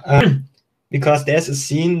yeah, because there's a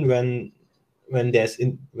scene when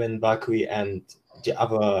Valkyrie and the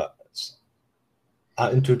others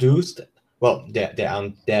are introduced. Well, they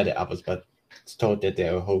aren't there, the others, but it's told that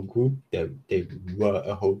they're a whole group. They were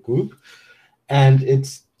a whole group, and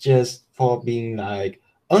it's just for being like,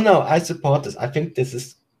 oh no, I support this. I think this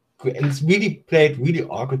is great. And it's really played really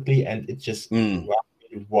awkwardly, and it just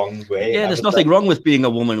wrong way. Yeah, there's nothing wrong with being a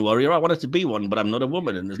woman warrior. I wanted to be one, but I'm not a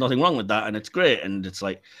woman, and there's nothing wrong with that, and it's great. And it's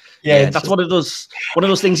like, that's just one of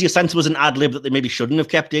those things you sense was an ad lib that they maybe shouldn't have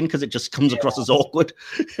kept in because it just comes across as awkward.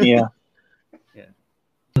 Yeah.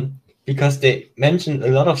 Because they mentioned a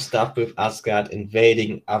lot of stuff with Asgard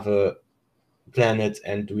invading other planets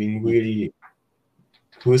and doing really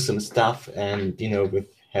gruesome stuff, and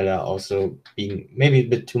with Hela also being maybe a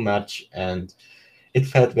bit too much, and it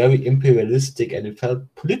felt very imperialistic and it felt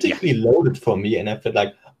politically loaded for me, and I felt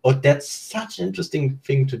like, oh, that's such an interesting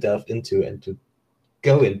thing to delve into and to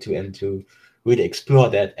go into and to really explore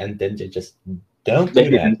that, and then they just don't do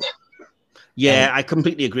that. Yeah, I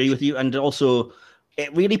completely agree with you, and also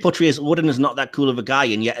it really portrays Odin as not that cool of a guy,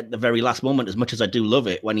 and yet at the very last moment, as much as I do love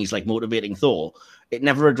it when he's like motivating Thor, it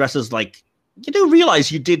never addresses like, you do realize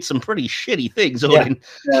you did some pretty shitty things, Odin.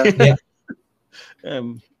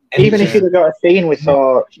 Even if you'd have got a scene with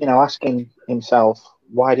Thor, asking himself,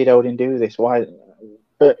 why did Odin do this? Why?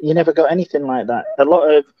 But you never got anything like that. A lot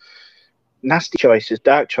of nasty choices,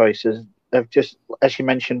 dark choices, have just, as you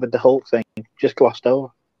mentioned with the Hulk thing, just glossed over.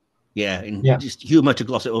 Yeah, and just humor to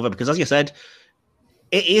gloss it over, because as you said,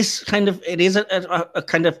 it is a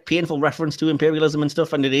kind of painful reference to imperialism and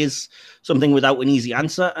stuff, and it is something without an easy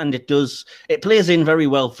answer, and it plays in very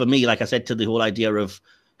well for me, like I said, to the whole idea of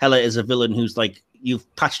Hela is a villain who's like,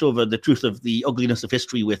 you've patched over the truth of the ugliness of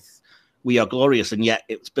history with "We are glorious," and yet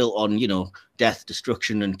it's built on, death,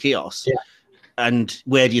 destruction, and chaos. Yeah. And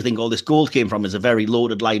where do you think all this gold came from is a very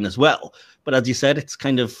loaded line as well. But as you said,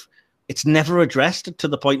 it's never addressed to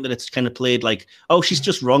the point that it's kind of played like, oh, she's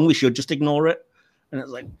just wrong, we should just ignore it. And it's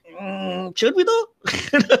like, should we though?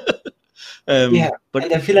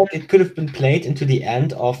 But I feel like it could have been played into the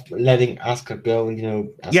end of letting Asgard go,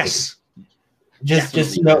 yes. Just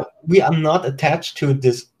we are not attached to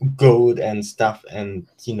this gold and stuff and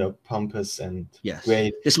pompous and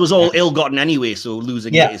great. This was all ill-gotten anyway, so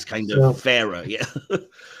losing it is kind of fairer.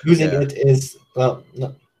 Losing it is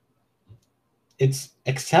it's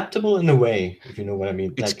acceptable in a way, if you know what I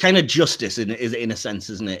mean. It's kind of justice in a sense,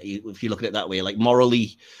 isn't it? If you look at it that way, like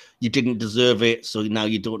morally, you didn't deserve it, so now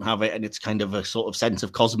you don't have it, and it's kind of a sort of sense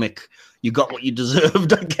of cosmic. You got what you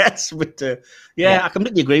deserved, I guess. But I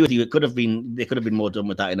completely agree with you. They could have been more done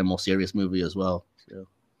with that in a more serious movie as well. So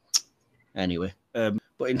anyway,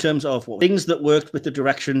 but in terms of things that worked with the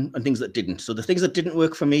direction and things that didn't. So the things that didn't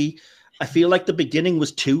work for me, I feel like the beginning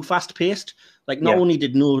was too fast paced. Like not only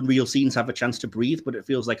did no real scenes have a chance to breathe, but it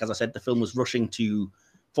feels like, as I said, the film was rushing to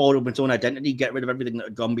forward its own identity, get rid of everything that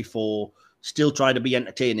had gone before, still try to be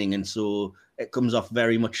entertaining. And so it comes off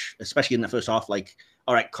very much, especially in the first half, like,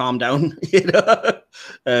 all right, calm down,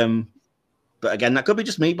 But again, that could be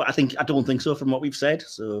just me, but I don't think so from what we've said.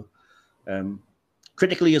 So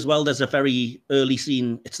critically as well, there's a very early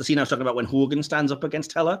scene. It's the scene I was talking about when Hogun stands up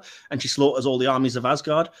against Hela and she slaughters all the armies of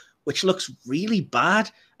Asgard, which looks really bad.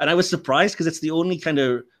 And I was surprised because it's the only kind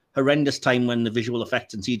of horrendous time when the visual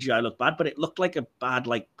effects and CGI look bad, but it looked like a bad,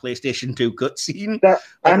 like, PlayStation 2 cutscene.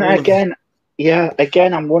 And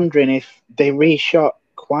again, I'm wondering if they reshot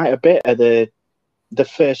quite a bit of the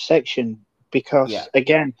first section, because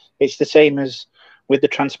again, it's the same as with the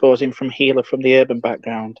transposing from Hela from the urban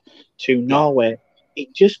background to Norway.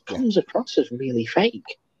 It just comes across as really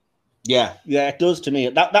fake. Yeah, it does to me.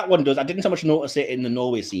 That one does. I didn't so much notice it in the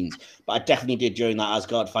Norway scenes, but I definitely did during that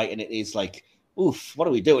Asgard fight, and it is like, oof, what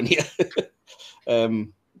are we doing here?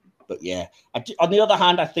 But yeah, on the other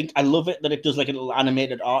hand, I think I love it that it does like a little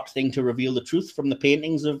animated art thing to reveal the truth from the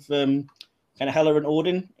paintings of kind of Hela and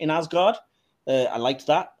Odin in Asgard. I liked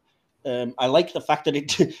that. I like the fact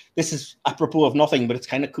that this is apropos of nothing, but it's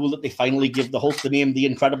kind of cool that they finally give the Hulk the name The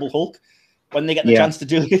Incredible Hulk when they get the chance to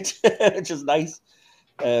do it, which is nice.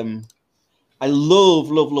 I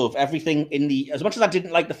love everything as much as I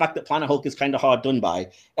didn't like the fact that Planet Hulk is kind of hard done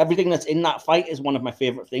by, everything that's in that fight is one of my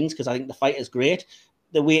favorite things, because I think the fight is great.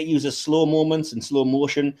 The way it uses slow moments and slow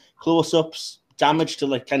motion, close-ups, damage to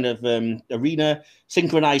like kind of arena,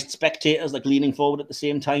 synchronized spectators like leaning forward at the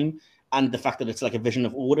same time, and the fact that it's like a vision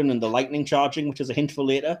of Odin and the lightning charging, which is a hint for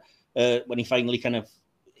later, when he finally kind of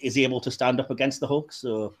is able to stand up against the Hulk.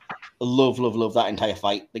 So I love that entire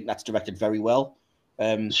fight. I think that's directed very well.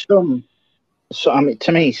 To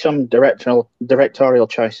me, some directorial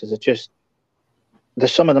choices are they're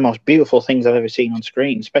some of the most beautiful things I've ever seen on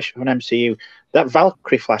screen, especially for an MCU. That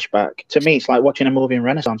Valkyrie flashback, to me, it's like watching a movie in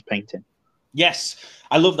Renaissance painting. Yes,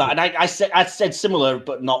 I love that. And I said similar,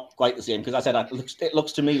 but not quite the same, because I said it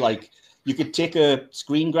looks to me like you could take a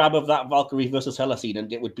screen grab of that Valkyrie versus Hela scene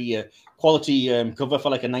and it would be a quality cover for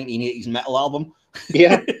like a 1980s metal album.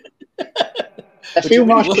 Yeah. A few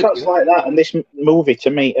more shots like that in this movie, to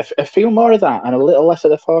me, a few more of that and a little less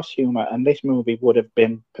of the force humor, and this movie would have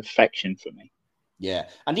been perfection for me. Yeah,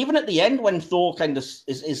 and even at the end when Thor kind of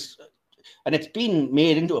is and it's been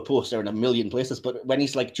made into a poster in a million places, but when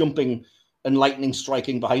he's like jumping and lightning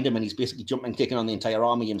striking behind him and he's basically jumping, kicking on the entire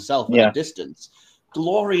army himself at a distance,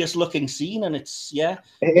 glorious looking scene, and it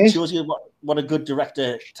shows you what a good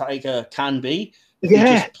director Tiger can be.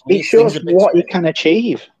 It shows what he can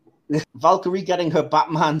achieve. Valkyrie getting her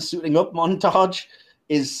Batman suiting up montage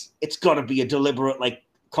it's got to be a deliberate like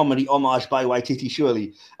comedy homage by Waititi,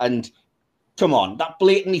 surely. And come on, that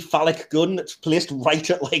blatantly phallic gun that's placed right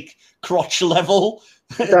at like crotch level,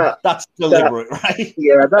 that's deliberate, right?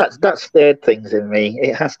 Yeah, that's third things in me.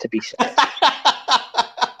 It has to be said.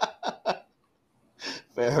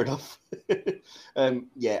 Fair enough.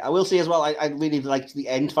 I will say as well, I really liked the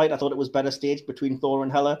end fight. I thought it was better staged between Thor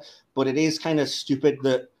and Hela, but it is kind of stupid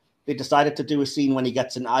that they decided to do a scene when he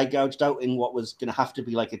gets an eye gouged out in what was going to have to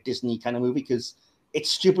be like a Disney kind of movie, because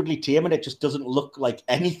it's stupidly tame and it just doesn't look like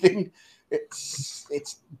anything.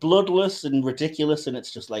 It's bloodless and ridiculous, and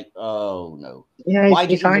it's just like, oh no. Yeah,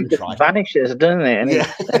 his eye just vanishes, doesn't it?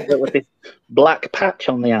 And with this black patch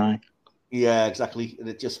on the eye. Yeah, exactly. And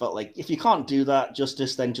it just felt like, if you can't do that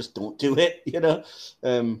justice, then just don't do it, you know?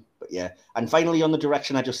 But yeah. And finally, on the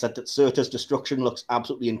direction, I just said that Surtur's destruction looks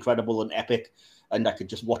absolutely incredible and epic. And I could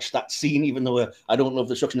just watch that scene, even though I don't love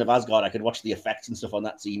the destruction of Asgard. I could watch the effects and stuff on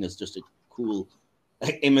that scene as just a cool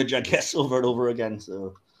image, I guess, over and over again.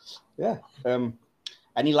 So, yeah.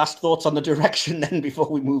 Any last thoughts on the direction then before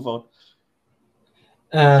we move on?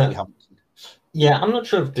 Yeah, I'm not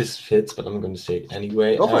sure if this fits, but I'm going to say it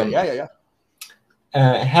anyway. Go for it. Yeah.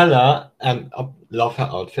 Hela, love her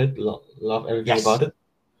outfit, love everything about it.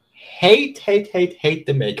 Hate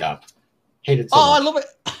the makeup. Hate it so much. I love it.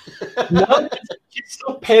 No, it's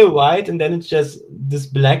so pale white, and then it's just this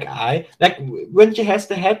black eye. Like when she has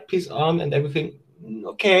the headpiece on and everything,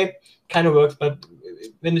 okay, kind of works, but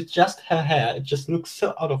when it's just her hair, it just looks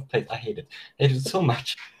so out of place. I hate it. I hate it so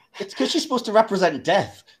much. It's because she's supposed to represent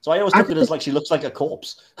death. So I always took it as like she looks like a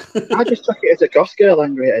corpse. I just took it as a goth girl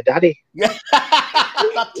angry at her daddy. Yeah,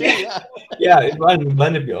 that too, yeah, it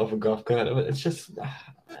reminded me of a goth girl. It's just, I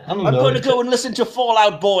don't know. I'm going to go and listen to Fall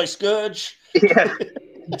Out Boy, Scourge. Yeah.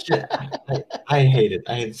 I hate it.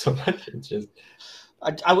 I hate it so much. It's just.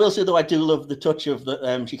 I will say, though, I do love the touch of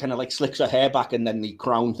the. She kind of like slicks her hair back and then the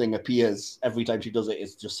crown thing appears every time she does it.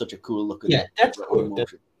 It's just such a cool look. Yeah, that's cool.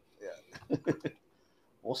 Yeah.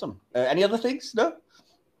 Awesome. Any other things? No.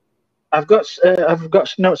 I've got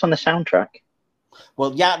notes on the soundtrack.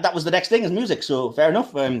 Well, yeah, that was the next thing is music. So fair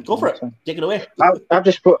enough. Go for it. Take it away. I've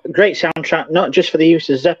just put great soundtrack, not just for the use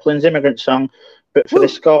of Zeppelin's Immigrant Song, but for the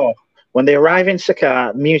score. When they arrive in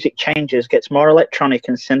Sakaar, music changes, gets more electronic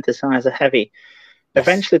and synthesizer heavy. Yes.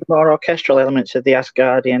 Eventually, the more orchestral elements of the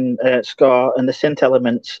Asgardian score and the synth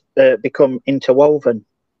elements become interwoven.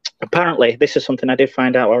 Apparently, this is something I did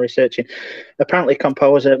find out while researching. Apparently,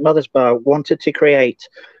 composer Mothersbaugh wanted to create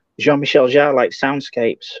Jean-Michel Jarre-like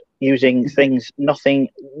soundscapes using nothing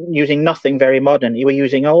very modern. He was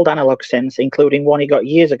using old analog synths, including one he got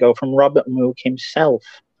years ago from Robert Moog himself.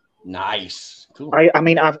 Nice, cool. I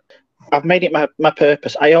mean, I've made it my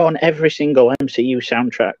purpose. I own every single MCU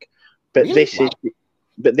soundtrack, but really?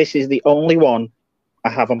 This is the only one I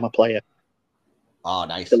have on my player. Oh,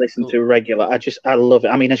 nice. To listen to regular. I love it.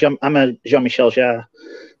 I mean, I'm a Jean-Michel Jarre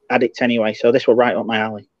addict anyway, so this will right up my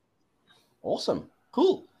alley. Awesome.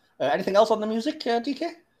 Cool. Anything else on the music,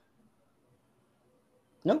 DK?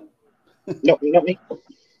 No? No, not me.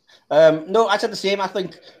 No, I said the same. I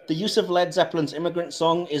think the use of Led Zeppelin's Immigrant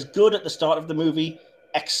Song is good at the start of the movie,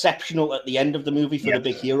 exceptional at the end of the movie for the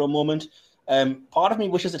big hero moment. Part of me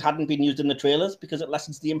wishes it hadn't been used in the trailers because it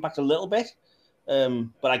lessens the impact a little bit.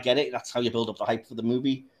 But I get it. That's how you build up the hype for the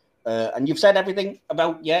movie. And you've said everything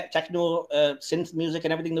about, techno, synth music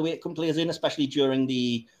and everything, the way it plays in, especially during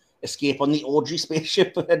the escape on the Audrey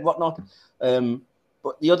spaceship and whatnot.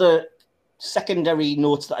 But the other secondary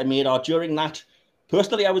notes that I made are during that,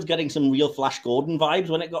 personally, I was getting some real Flash Gordon vibes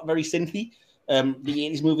when it got very synthy. The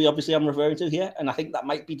 80s movie, obviously, I'm referring to here. And I think that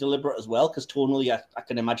might be deliberate as well, because tonally, I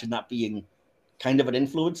can imagine that being kind of an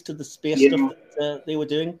influence to the space stuff that they were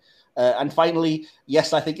doing. And finally,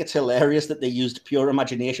 yes, I think it's hilarious that they used Pure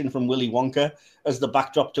Imagination from Willy Wonka as the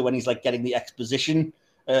backdrop to when he's like getting the exposition,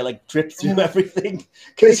 like drip through everything.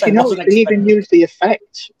 Because you know, they even used the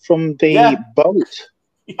effect from the boat.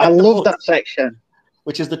 I love that section.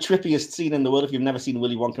 Which is the trippiest scene in the world if you've never seen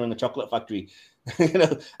Willy Wonka and the Chocolate Factory.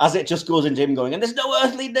 As it just goes into him going, and there's no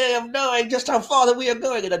earthly day of knowing just how far that we are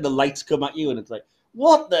going, and then the lights come at you, and it's like,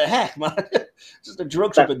 What the heck, man? Just a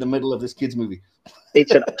drug trip in the middle of this kids' movie.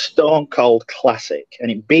 It's a stone cold classic, and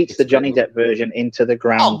it beats the Johnny Depp version into the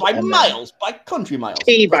ground. Oh, by miles, by country miles.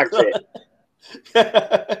 Teabags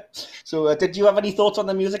it. So, did you have any thoughts on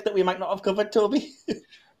the music that we might not have covered, Toby?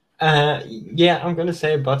 Yeah, I'm gonna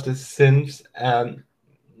say about the synths.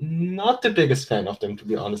 Not the biggest fan of them, to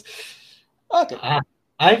be honest. Okay.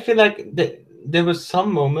 I feel like there were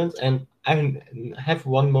some moments, and I have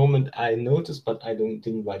one moment I noticed, but I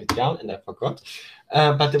didn't write it down, and I forgot.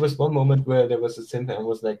 But there was one moment where there was a synth, and I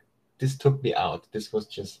was like, "This took me out. This was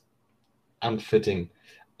just unfitting."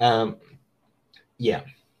 Yeah,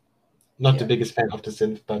 not the biggest fan of the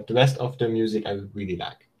synth, but the rest of the music I really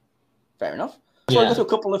like. Fair enough. So I got a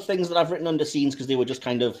couple of things that I've written under scenes because they were just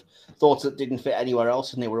kind of thoughts that didn't fit anywhere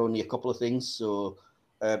else, and they were only a couple of things. So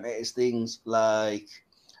it's things like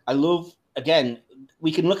I love. Again, we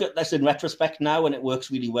can look at this in retrospect now, and it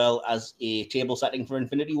works really well as a table setting for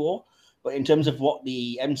Infinity War. But in terms of what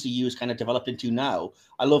the MCU has kind of developed into now,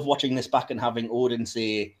 I love watching this back and having Odin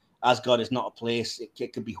say, "Asgard is not a place;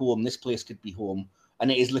 it could be home. This place could be home." And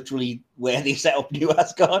it is literally where they set up New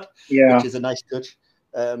Asgard, which is a nice touch.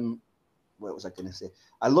 What was I going to say?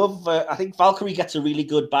 I love, I think Valkyrie gets a really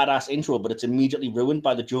good badass intro, but it's immediately ruined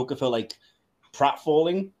by the joke of her like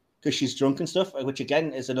pratfalling because she's drunk and stuff, which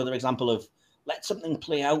again is another example of let something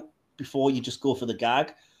play out before you just go for the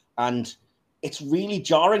gag. And it's really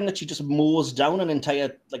jarring that she just mows down an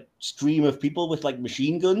entire like stream of people with like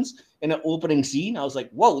machine guns in an opening scene. I was like,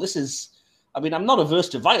 whoa, this is, I mean, I'm not averse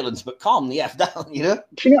to violence, but calm the F down, you know?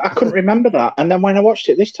 Do you know, I couldn't remember that. And then when I watched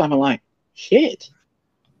it this time, I'm like, shit.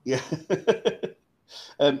 Yeah.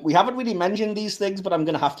 We haven't really mentioned these things, but I'm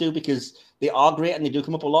going to have to because they are great and they do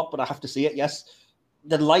come up a lot, but I have to see it, yes.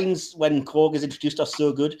 The lines when Korg is introduced are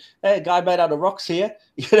so good. Hey, a guy made out of rocks here,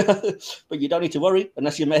 but you don't need to worry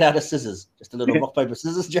unless you're made out of scissors. Just a little rock, paper,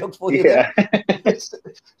 scissors joke for you there.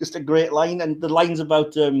 Just a great line. And the lines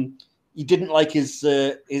about he didn't like his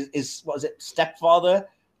what is it, stepfather?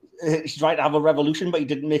 He's trying to have a revolution, but he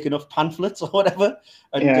didn't make enough pamphlets or whatever.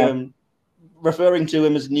 And referring to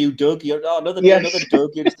him as New Doug, another Doug,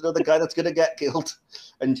 you're just another guy that's going to get killed.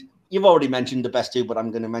 And you've already mentioned the best two, but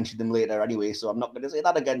I'm going to mention them later anyway, so I'm not going to say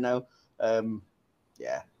that again now. The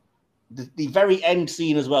very end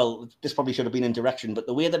scene as well, this probably should have been in direction, but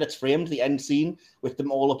the way that it's framed, the end scene with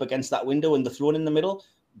them all up against that window and the throne in the middle,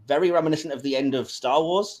 very reminiscent of the end of Star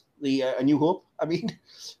Wars, the A New Hope, I mean.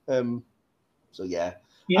 And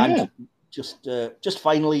just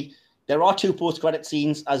finally, there are two post-credit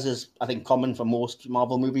scenes, as is, I think, common for most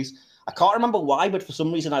Marvel movies. I can't remember why, but for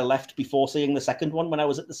some reason I left before seeing the second one when I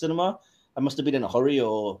was at the cinema. I must have been in a hurry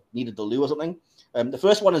or needed the loo or something. The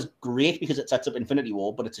first one is great because it sets up Infinity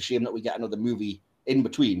War, but it's a shame that we get another movie in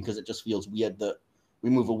between because it just feels weird that we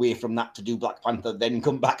move away from that to do Black Panther, then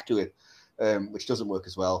come back to it, which doesn't work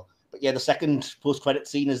as well. But yeah, the second post-credit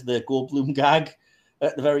scene is the Goldblum gag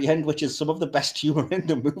at the very end, which is some of the best humor in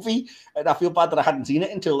the movie. And I feel bad that I hadn't seen it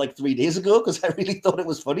until like 3 days ago because I really thought it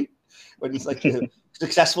was funny. When he's like, a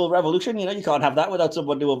successful revolution, you can't have that without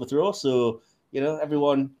someone to overthrow. So,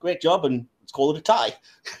 everyone, great job, and let's call it a tie.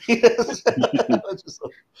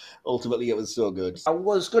 Ultimately, it was so good. I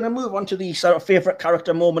was going to move on to the sort of favourite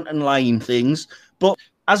character moment and line things, but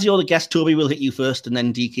as you're the guest, Toby, will hit you first, and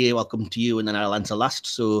then DK, welcome to you, and then I'll answer last.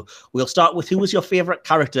 So we'll start with who was your favourite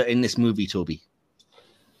character in this movie, Toby?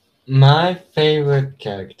 My favorite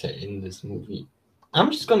character in this movie,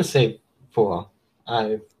 I'm just gonna say Thor.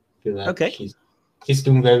 I feel like he's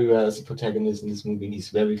doing very well as a protagonist in this movie. He's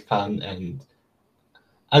very fun, and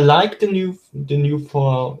I like the new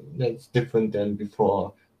Thor that's different than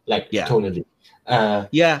before, tonally. I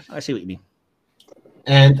see what you mean.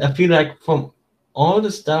 And I feel like from all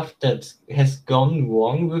the stuff that has gone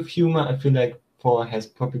wrong with humor, I feel like Thor has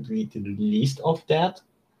probably the least of that,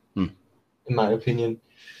 in my opinion.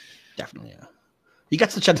 Definitely, yeah. He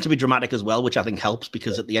gets the chance to be dramatic as well, which I think helps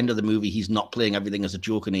because at the end of the movie, he's not playing everything as a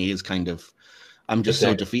joke, and he is kind of, I'm just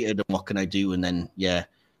so defeated, and what can I do? And then,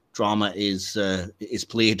 drama is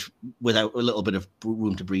played without a little bit of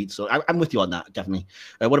room to breathe. So I'm with you on that, definitely.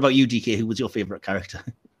 What about you, DK? Who was your favorite character?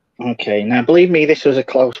 Okay, now believe me, this was a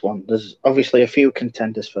close one. There's obviously a few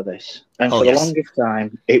contenders for this. And for the longest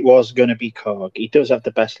time, it was going to be Korg. He does have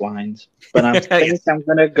the best lines. But I think I'm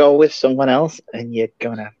going to go with someone else, and you're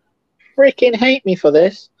going to freaking hate me for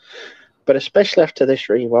this. But especially after this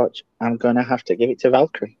rewatch, I'm going to have to give it to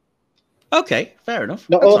Valkyrie. Okay, fair enough.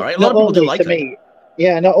 That's all right. A lot of people do like her.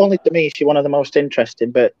 Yeah, not only to me is she one of the most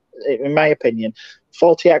interesting, but in my opinion,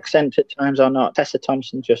 faulty accent at times or not, Tessa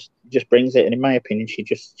Thompson just brings it, and in my opinion,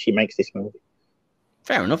 she makes this movie.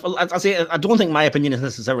 Fair enough. I say I don't think my opinion is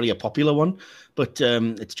necessarily a popular one, but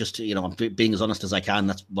it's just I'm being as honest as I can.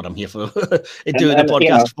 That's what I'm here for, doing the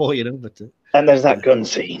podcast for. But and there's that gun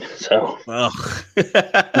scene. So,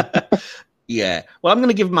 yeah. Well, I'm going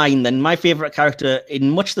to give mine then. My favorite character, in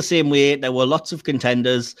much the same way, there were lots of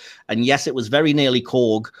contenders, and yes, it was very nearly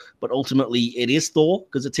Korg, but ultimately it is Thor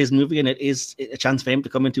because it's his movie, and it is a chance for him to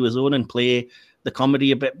come into his own and play the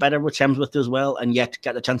comedy a bit better, which Hemsworth as well, and yet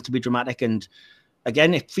get the chance to be dramatic. And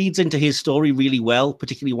again, it feeds into his story really well,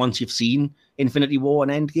 particularly once you've seen Infinity War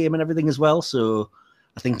and Endgame and everything as well. So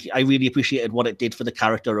I think I really appreciated what it did for the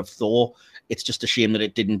character of Thor. It's just a shame that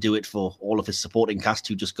it didn't do it for all of his supporting cast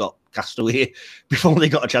who just got cast away before they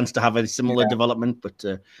got a chance to have a similar development. But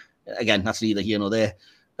again, that's neither here nor there.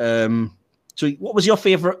 So what was your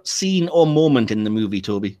favorite scene or moment in the movie,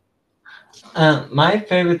 Toby? My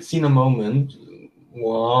favorite scene or moment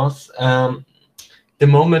was the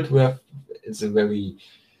moment where it's a very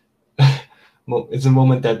it's a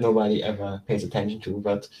moment that nobody ever pays attention to,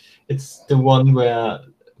 but it's the one where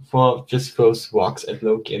Thor just throws rocks at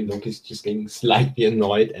Loki and Loki's just getting slightly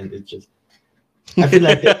annoyed, and it just I feel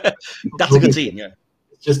like that's a good scene. Yeah,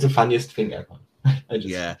 it's just the funniest thing ever.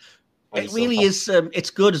 It really is. It's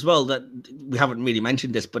good as well that we haven't really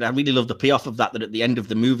mentioned this, but I really love the payoff of that. That at the end of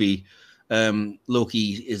the movie,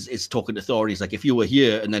 Loki is talking to Thor. He's like, "If you were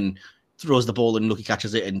here," and then throws the ball, and Loki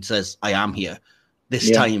catches it and says, "I am here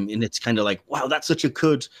this time." And it's kind of like, wow, that's such a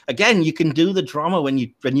good. Again, you can do the drama when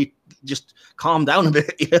you just calm down a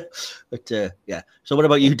bit. But yeah. So, what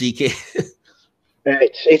about you, DK?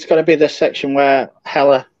 It's got to be the section where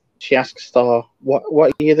Hela, she asks Thor,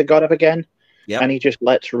 "What are you the god of again?" Yep. And he just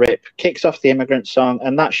lets rip, kicks off the Immigrant Song,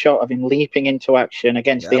 and that shot of him leaping into action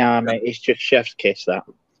against the army is just chef's kiss. That.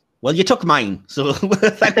 Well, you took mine, so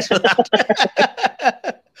thanks for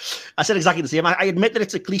that. I said exactly the same. I admit that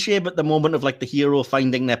it's a cliche, but the moment of like the hero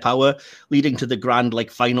finding their power, leading to the grand like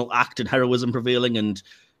final act and heroism prevailing, and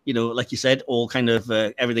like you said, all kind of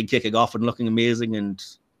everything kicking off and looking amazing, and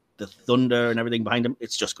the thunder and everything behind him.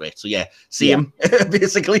 It's just great. So yeah, same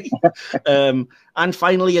basically. And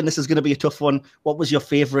finally, and this is going to be a tough one. What was your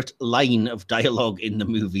favorite line of dialogue in the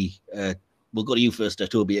movie? We'll go to you first,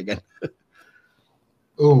 Toby, again.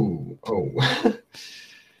 Oh.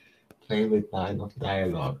 Favorite line of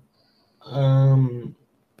dialogue.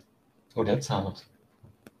 That's hard.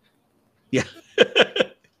 Yeah.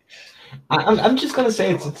 I'm just gonna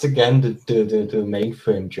say it's again the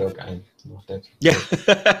mainframe joke. I love that. Yeah.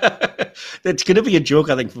 It's gonna be a joke,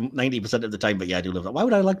 I think, from 90% of the time, but yeah, I do love that. Why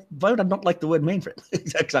would I not like the word mainframe?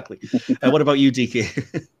 Exactly. What about you,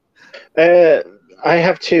 DK? I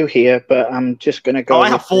have two here, but I'm just gonna go. I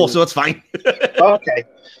have four, so it's fine. Okay.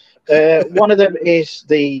 One of them is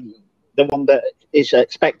the one that is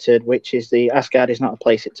expected, which is the Asgard is not a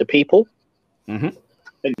place, it's a people. Mm-hmm.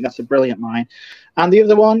 I think that's a brilliant line. And the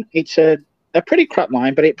other one, it's a pretty crap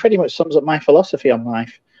line, but it pretty much sums up my philosophy on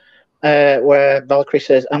life, where Valkyrie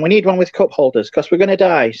says, "And we need one with cup holders because we're going to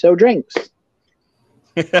die, so drinks."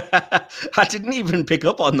 I didn't even pick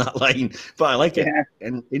up on that line, but I like it.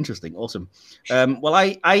 And interesting. Awesome. Well,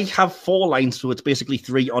 I have four lines, so it's basically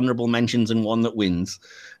three honorable mentions and one that wins.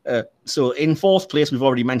 So in fourth place, we've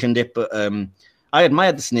already mentioned it, but I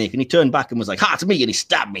admired the snake, and he turned back and was like, "Ha, it's me," and he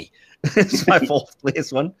stabbed me. It's my fourth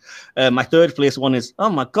place one. My third place one is, "Oh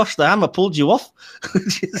my gosh, the hammer pulled you off,"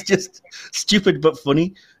 which is just stupid but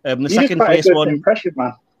funny. The second place one. Impression,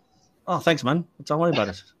 man. Oh, thanks, man. Don't worry about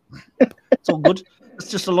it. It's all good. It's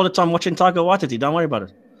just a lot of time watching Taika Waititi. Don't worry about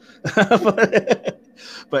it.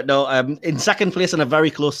 But no, in second place and a very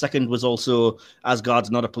close second was also Asgard's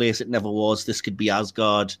not a place, it never was. This could be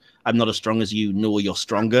Asgard. I'm not as strong as you. No, you're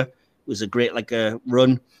stronger. It was a great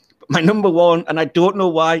run. But my number one, and I don't know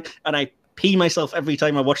why, and I pee myself every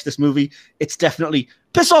time I watch this movie, it's definitely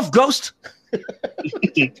Piss Off Ghost.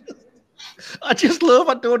 I just love.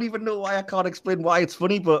 I don't even know why. I can't explain why it's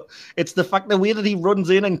funny, but it's the fact the way that he runs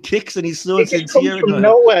in and kicks, and he's so sincere. He comes from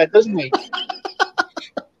nowhere, doesn't he?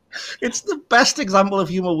 It's the best example of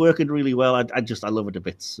humor working really well. I love it a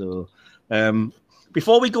bit. So,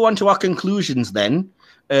 before we go on to our conclusions, then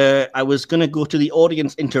I was going to go to the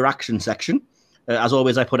audience interaction section. As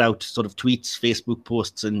always, I put out sort of tweets, Facebook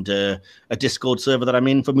posts, and a Discord server that I'm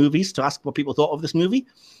in for movies to ask what people thought of this movie.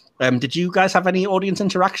 Did you guys have any audience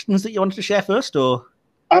interactions that you wanted to share first, or?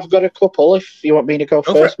 I've got a couple. If you want me to go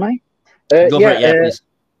first, mate. Go for it, please.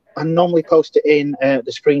 I normally post it in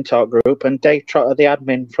the Screen Talk group, and Dave Trotter, the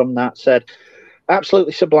admin from that, said,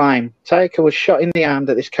 "Absolutely sublime. Taika was shot in the arm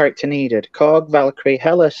that this character needed. Korg, Valkyrie,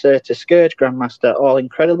 Hela, Surtur, Scourge, Grandmaster, all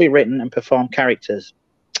incredibly written and performed characters.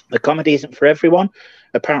 The comedy isn't for everyone,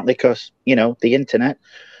 apparently because, the internet,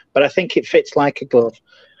 but I think it fits like a glove.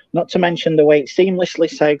 Not to mention the way it seamlessly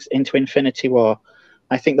segs into Infinity War.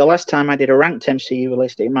 I think the last time I did a ranked MCU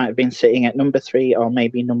list, it might have been sitting at number 3 or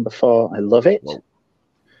maybe number 4. I love it. Whoa.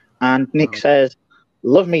 And Nick says,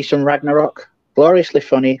 love me some Ragnarok. Gloriously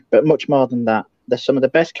funny, but much more than that. There's some of the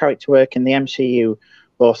best character work in the MCU,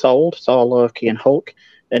 both old, Thor, Loki, and Hulk,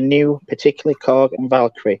 and new, particularly Korg and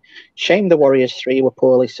Valkyrie. Shame the Warriors 3 were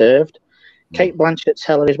poorly served. Kate Blanchett's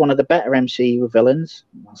Hela is one of the better MCU villains.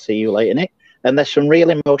 I'll see you later, Nick. And there's some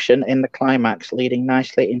real emotion in the climax, leading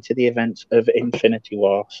nicely into the events of Infinity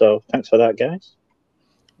War. So thanks for that, guys.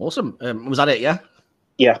 Awesome. Was that it, yeah?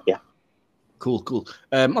 Yeah. Cool.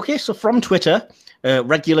 Okay, so from Twitter,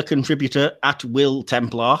 regular contributor at Will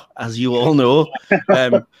Templar, as you all know.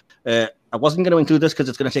 I wasn't going to include this because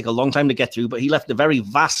it's going to take a long time to get through, but he left a very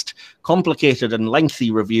vast, complicated, and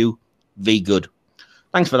lengthy review. Very good.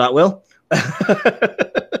 Thanks for that, Will.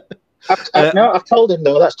 I've told him,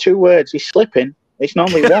 though, that's 2 words. He's slipping. It's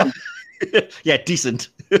normally 1. Yeah, decent.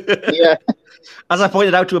 Yeah. As I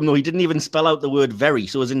pointed out to him, though, he didn't even spell out the word very,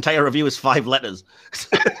 so his entire review is 5 letters.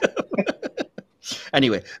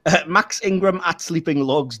 Anyway, Max Ingram at Sleeping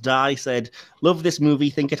Logs Die said, love this movie,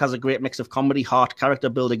 think it has a great mix of comedy, heart, character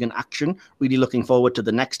building, and action. Really looking forward to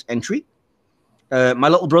the next entry. My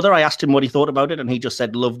little brother, I asked him what he thought about it, and he just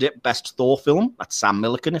said, loved it, best Thor film. That's Sam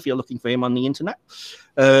Millican, if you're looking for him on the internet.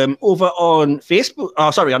 Over on on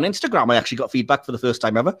Instagram, I actually got feedback for the first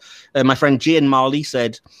time ever. My friend Jane Marley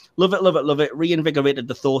said, love it, reinvigorated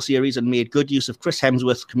the Thor series and made good use of Chris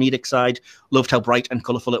Hemsworth's comedic side. Loved how bright and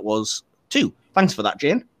colourful it was, too. Thanks for that,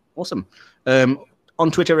 Jane. Awesome. On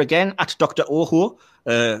Twitter again, at Dr. Oho.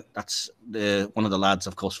 That's one of the lads,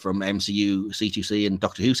 of course, from MCU C2C and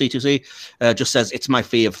Doctor Who C2C. Just says, it's my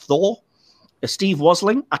fave Thor. Steve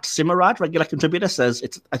Wasling at Simmerad, regular contributor, says,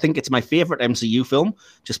 I think it's my favourite MCU film,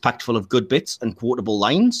 just packed full of good bits and quotable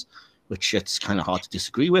lines, which it's kind of hard to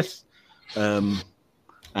disagree with.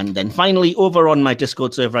 And then finally, over on my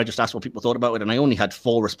Discord server, I just asked what people thought about it, and I only had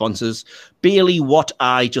 4 responses. Bailey What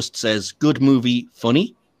I just says, good movie,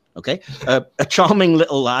 funny. Okay. A charming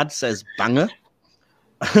little lad says, banger.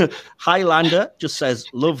 Highlander just says,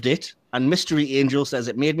 loved it. And Mystery Angel says,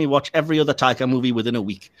 it made me watch every other Taika movie within a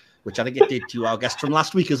week, which I think it did to our guest from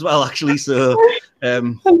last week as well, actually. So, I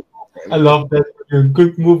love that.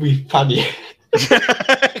 Good movie, funny.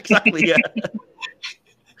 Exactly, yeah.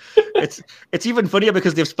 It's even funnier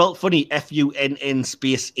because they've spelt funny FUNN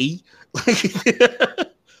space E.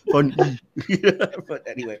 Fun. But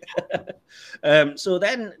anyway. So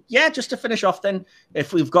then, yeah, just to finish off then,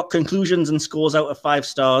 if we've got conclusions and scores out of 5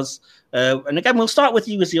 stars, and again, we'll start with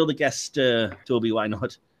you as the other guest, Toby, why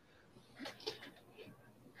not?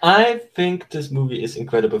 I think this movie is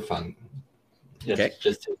incredible fun. Okay.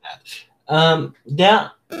 Just say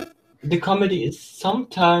that. The comedy is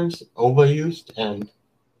sometimes overused, and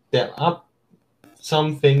there are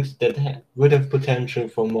some things that would have potential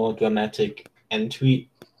for more dramatic entry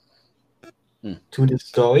to the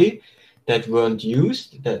story that weren't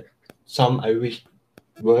used, that some I wish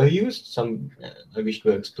were used, some I wish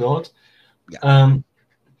were explored. Yeah.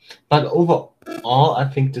 But overall, I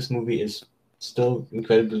think this movie is still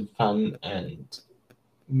incredibly fun, and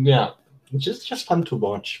yeah, just fun to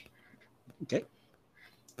watch. Okay.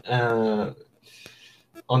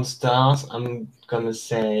 On stars, I'm gonna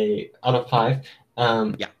say out of 5,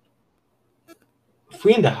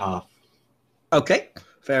 3.5. Okay,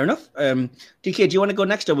 fair enough. DK, do you want to go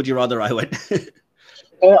next, or would you rather I went?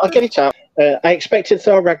 I'll get it out. I expected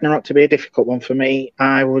Thor Ragnarok to be a difficult one for me.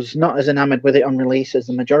 I was not as enamoured with it on release as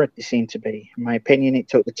the majority seemed to be. In my opinion, it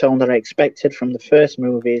took the tone that I expected from the first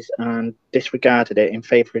movies and disregarded it in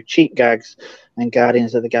favour of cheap gags and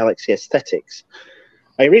Guardians of the Galaxy aesthetics.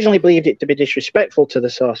 I originally believed it to be disrespectful to the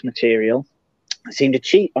source material. It seemed a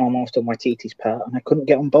cheat almost on Waititi's part, and I couldn't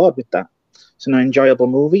get on board with that. It's an enjoyable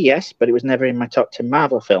movie, yes, but it was never in my top 10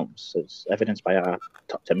 Marvel films, as evidenced by our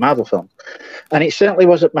top 10 Marvel films. And it certainly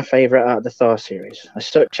wasn't my favourite out of the Thor series. As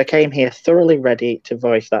such, I came here thoroughly ready to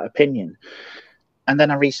voice that opinion. And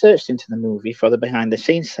then I researched into the movie for the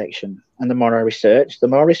behind-the-scenes section. And the more I researched, the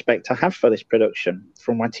more respect I have for this production.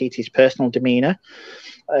 From Waititi's personal demeanour,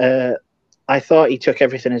 I thought he took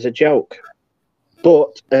everything as a joke.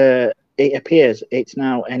 But it appears it's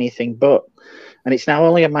now anything but. And it's now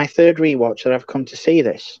only on my 3rd rewatch that I've come to see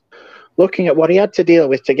this. Looking at what he had to deal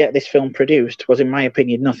with to get this film produced was, in my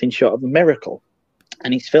opinion, nothing short of a miracle.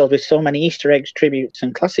 And it's filled with so many Easter eggs, tributes,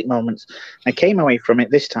 and classic moments. I came away from it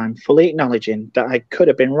this time fully acknowledging that I could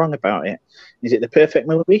have been wrong about it. Is it the perfect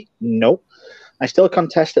movie? No. I still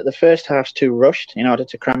contest that the first half's too rushed in order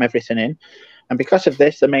to cram everything in. And because of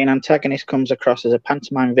this, the main antagonist comes across as a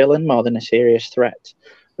pantomime villain more than a serious threat.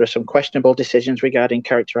 There are some questionable decisions regarding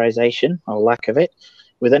characterization, or lack of it,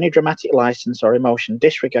 with any dramatic license or emotion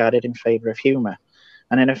disregarded in favour of humour.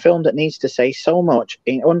 And in a film that needs to say so much,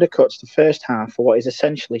 it undercuts the first half for what is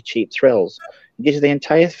essentially cheap thrills. It gives the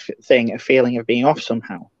entire thing a feeling of being off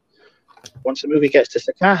somehow. Once the movie gets to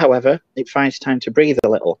Sakaar, however, it finds time to breathe a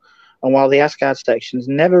little. And while the Asgard sections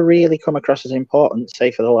never really come across as important, say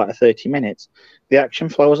for the latter 30 minutes, the action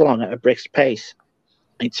flows along at a brisk pace.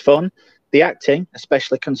 It's fun. The acting,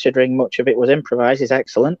 especially considering much of it was improvised, is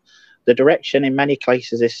excellent. The direction in many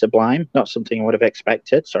cases is sublime, not something I would have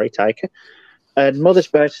expected. Sorry, Taika. And Mother's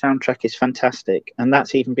Bird soundtrack is fantastic, and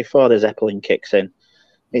that's even before the Zeppelin kicks in.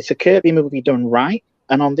 It's a Kirby movie done right,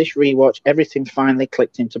 and on this rewatch, everything finally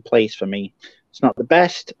clicked into place for me. It's not the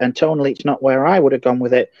best, and tonally it's not where I would have gone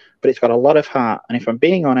with it, but it's got a lot of heart, and if I'm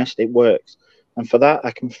being honest, it works. And for that,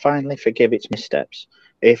 I can finally forgive its missteps.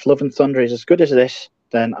 If Love and Thunder is as good as this,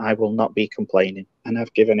 then I will not be complaining, and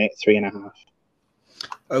I've given it 3.5.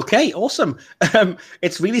 Okay, awesome.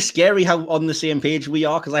 It's really scary how on the same page we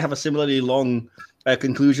are, because I have a similarly long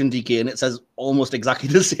conclusion, DK, and it says almost exactly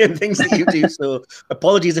the same things that you do. So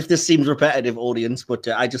apologies if this seems repetitive, audience, but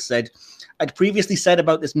I'd previously said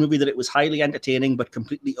about this movie that it was highly entertaining, but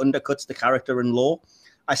completely undercuts the character and lore.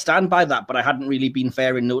 I stand by that, but I hadn't really been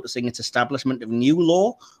fair in noticing its establishment of new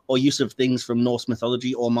lore or use of things from Norse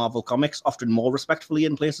mythology or Marvel comics, often more respectfully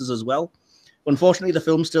in places as well. Unfortunately, the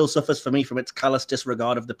film still suffers for me from its callous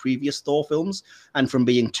disregard of the previous Thor films and from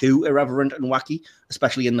being too irreverent and wacky,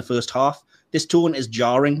 especially in the first half. This tone is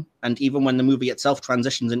jarring, and even when the movie itself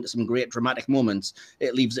transitions into some great dramatic moments,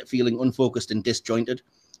 it leaves it feeling unfocused and disjointed.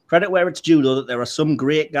 Credit where it's due, though, that there are some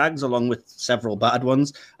great gags along with several bad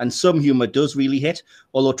ones, and some humour does really hit,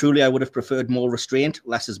 although truly I would have preferred more restraint.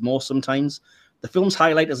 Less is more sometimes. The film's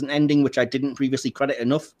highlight is an ending which I didn't previously credit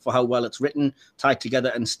enough for how well it's written, tied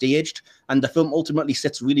together and staged, and the film ultimately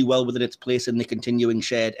sits really well within its place in the continuing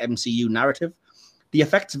shared MCU narrative. The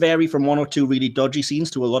effects vary from one or two really dodgy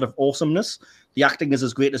scenes to a lot of awesomeness. The acting is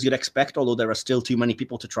as great as you'd expect, although there are still too many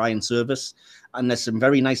people to try and service, and there's some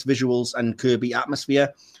very nice visuals and Kirby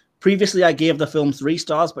atmosphere. Previously, I gave the film 3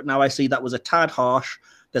 stars, but now I see that was a tad harsh.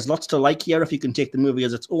 There's lots to like here if you can take the movie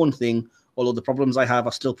as its own thing, although the problems I have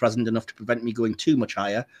are still present enough to prevent me going too much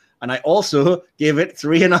higher. And I also gave it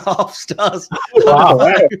 3.5 stars.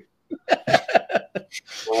 Wow.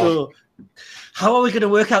 So how are we going to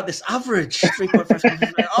work out this average?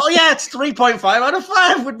 3.5. Oh, yeah, it's 3.5 out of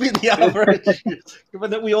 5 would be the average.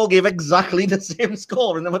 Given that we all gave exactly the same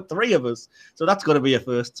score, and there were 3 of us. So that's got to be a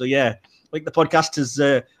first. So, yeah, like the podcast has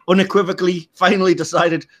unequivocally finally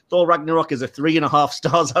decided Thor Ragnarok is a 3.5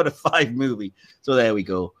 stars out of 5 movie. So there we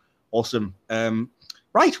go. Awesome.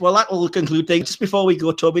 Right, well, that will conclude things. Just before we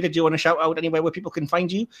go, Toby, did you want to shout out anywhere where people can find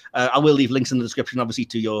you? I will leave links in the description, obviously,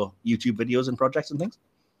 to your YouTube videos and projects and things.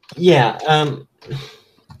 Yeah,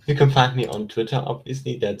 you can find me on Twitter,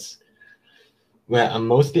 obviously. That's where I'm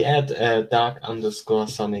mostly at,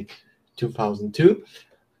 dark_sonic2002.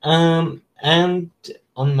 And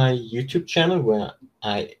on my YouTube channel, where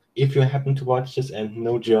if you happen to watch this and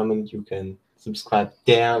know German, you can subscribe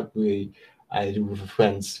there. I do with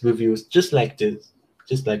friends reviews just like this,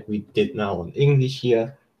 just like we did now in English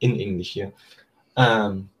here.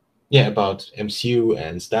 About MCU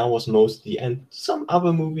and Star Wars mostly, and some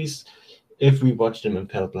other movies if we watch them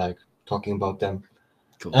and felt like talking about them.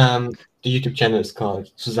 Cool. The YouTube channel is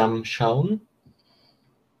called Zusammenschauen.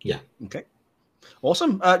 Yeah. Okay.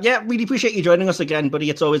 Awesome. Really appreciate you joining us again, buddy.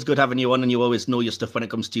 It's always good having you on, and you always know your stuff when it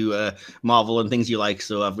comes to Marvel and things you like.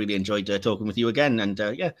 So I've really enjoyed talking with you again. And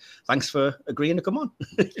thanks for agreeing to come on.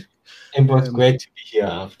 It was great to be here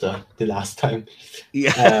after the last time.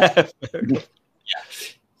 Yeah.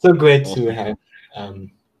 So great to have,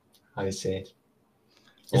 how you say it?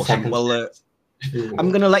 Awesome. Well, I'm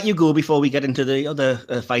going to let you go before we get into the other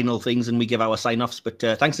final things and we give our sign-offs. But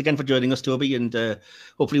thanks again for joining us, Toby, and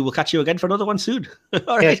hopefully we'll catch you again for another one soon.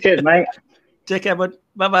 All right. Yeah, cheers, mate. Take care, bud.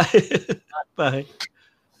 Bye-bye. Bye.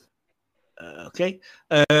 Okay.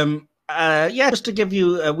 Just to give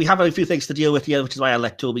you, we have a few things to deal with here, which is why I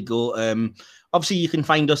let Toby go. Obviously, you can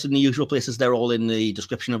find us in the usual places. They're all in the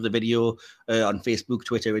description of the video on Facebook,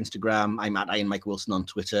 Twitter, Instagram. I'm at Ian Mike Wilson on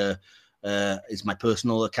Twitter. Is my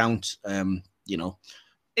personal account.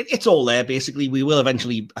 It's all there, basically. We will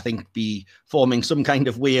eventually, I think, be forming some kind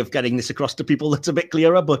of way of getting this across to people that's a bit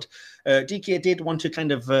clearer. But DK did want to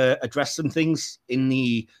kind of address some things in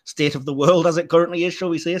the state of the world as it currently is, shall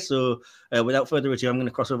we say. So without further ado, I'm going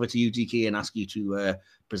to cross over to you, DK, and ask you to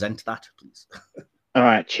present that, please. All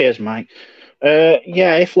right. Cheers, Mike.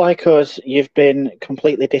 If, like us, you've been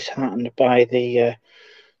completely disheartened by the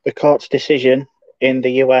court's decision in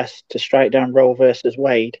the US to strike down Roe versus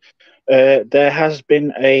Wade, there has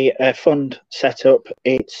been a fund set up.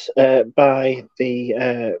 It's by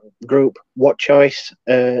the group What Choice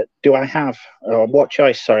Do I Have? Or What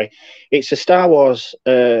Choice, sorry. It's a Star Wars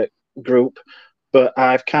group, but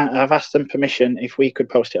I've asked them permission if we could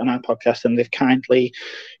post it on our podcast, and they've kindly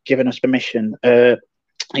given us permission.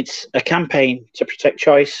 It's a campaign to protect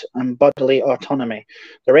choice and bodily autonomy.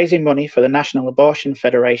 They're raising money for the National Abortion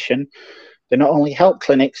Federation. They not only help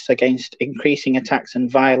clinics against increasing attacks and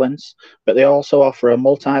violence, but they also offer a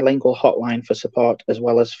multilingual hotline for support, as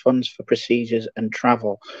well as funds for procedures and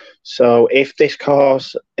travel. So if this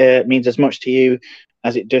cause means as much to you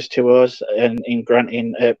as it does to us, and in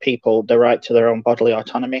granting people the right to their own bodily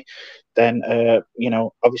autonomy, then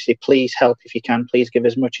obviously please help if you can. Please give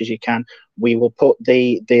as much as you can. We will put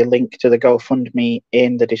the link to the GoFundMe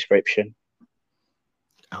in the description.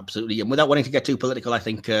 Absolutely. And without wanting to get too political, I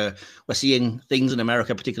think we're seeing things in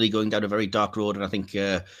America particularly going down a very dark road. And I think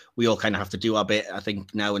we all kind of have to do our bit, I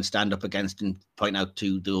think, now, and stand up against and point out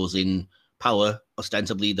to those in power,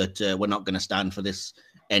 ostensibly, that we're not going to stand for this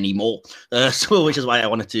anymore. So which is why I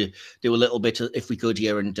wanted to do a little bit, if we could,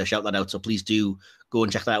 here and shout that out. So please do go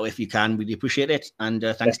and check that out if you can. Really appreciate it. And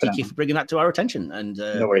thanks, TK, for bringing that to our attention. And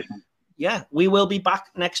no worries, man. Yeah, we will be back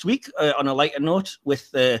next week on a lighter note with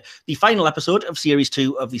the final episode of Series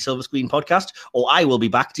 2 of the Silver Screen podcast. Or I will be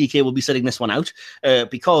back. TK will be sitting this one out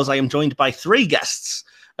because I am joined by 3 guests.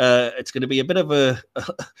 It's going to be a bit of a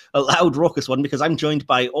loud, raucous one, because I'm joined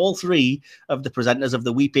by all 3 of the presenters of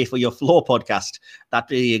the We Pay For Your Floor podcast, that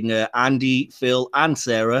being Andy, Phil, and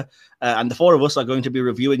Sarah. And the 4 of us are going to be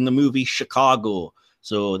reviewing the movie Chicago.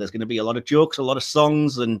 So there's going to be a lot of jokes, a lot of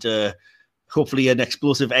songs, and hopefully an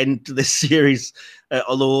explosive end to this series.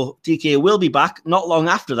 Although TK will be back not long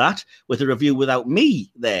after that with a review without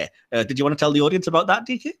me there. Did you want to tell the audience about that,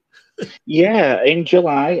 TK? Yeah, in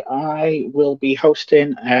July, I will be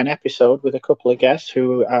hosting an episode with a couple of guests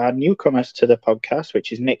who are newcomers to the podcast,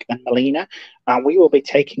 which is Nick and Melina. And we will be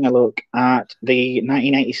taking a look at the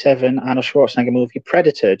 1987 Arnold Schwarzenegger movie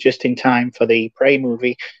Predator, just in time for the Prey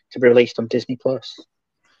movie to be released on Disney+.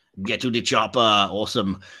 Get to the chopper.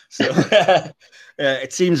 Awesome. So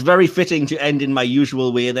it seems very fitting to end in my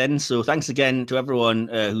usual way then. So thanks again to everyone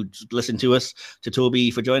who listened to us, to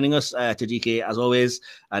Toby for joining us, to DK as always.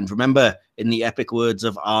 And remember, in the epic words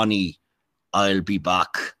of Arnie, I'll be back.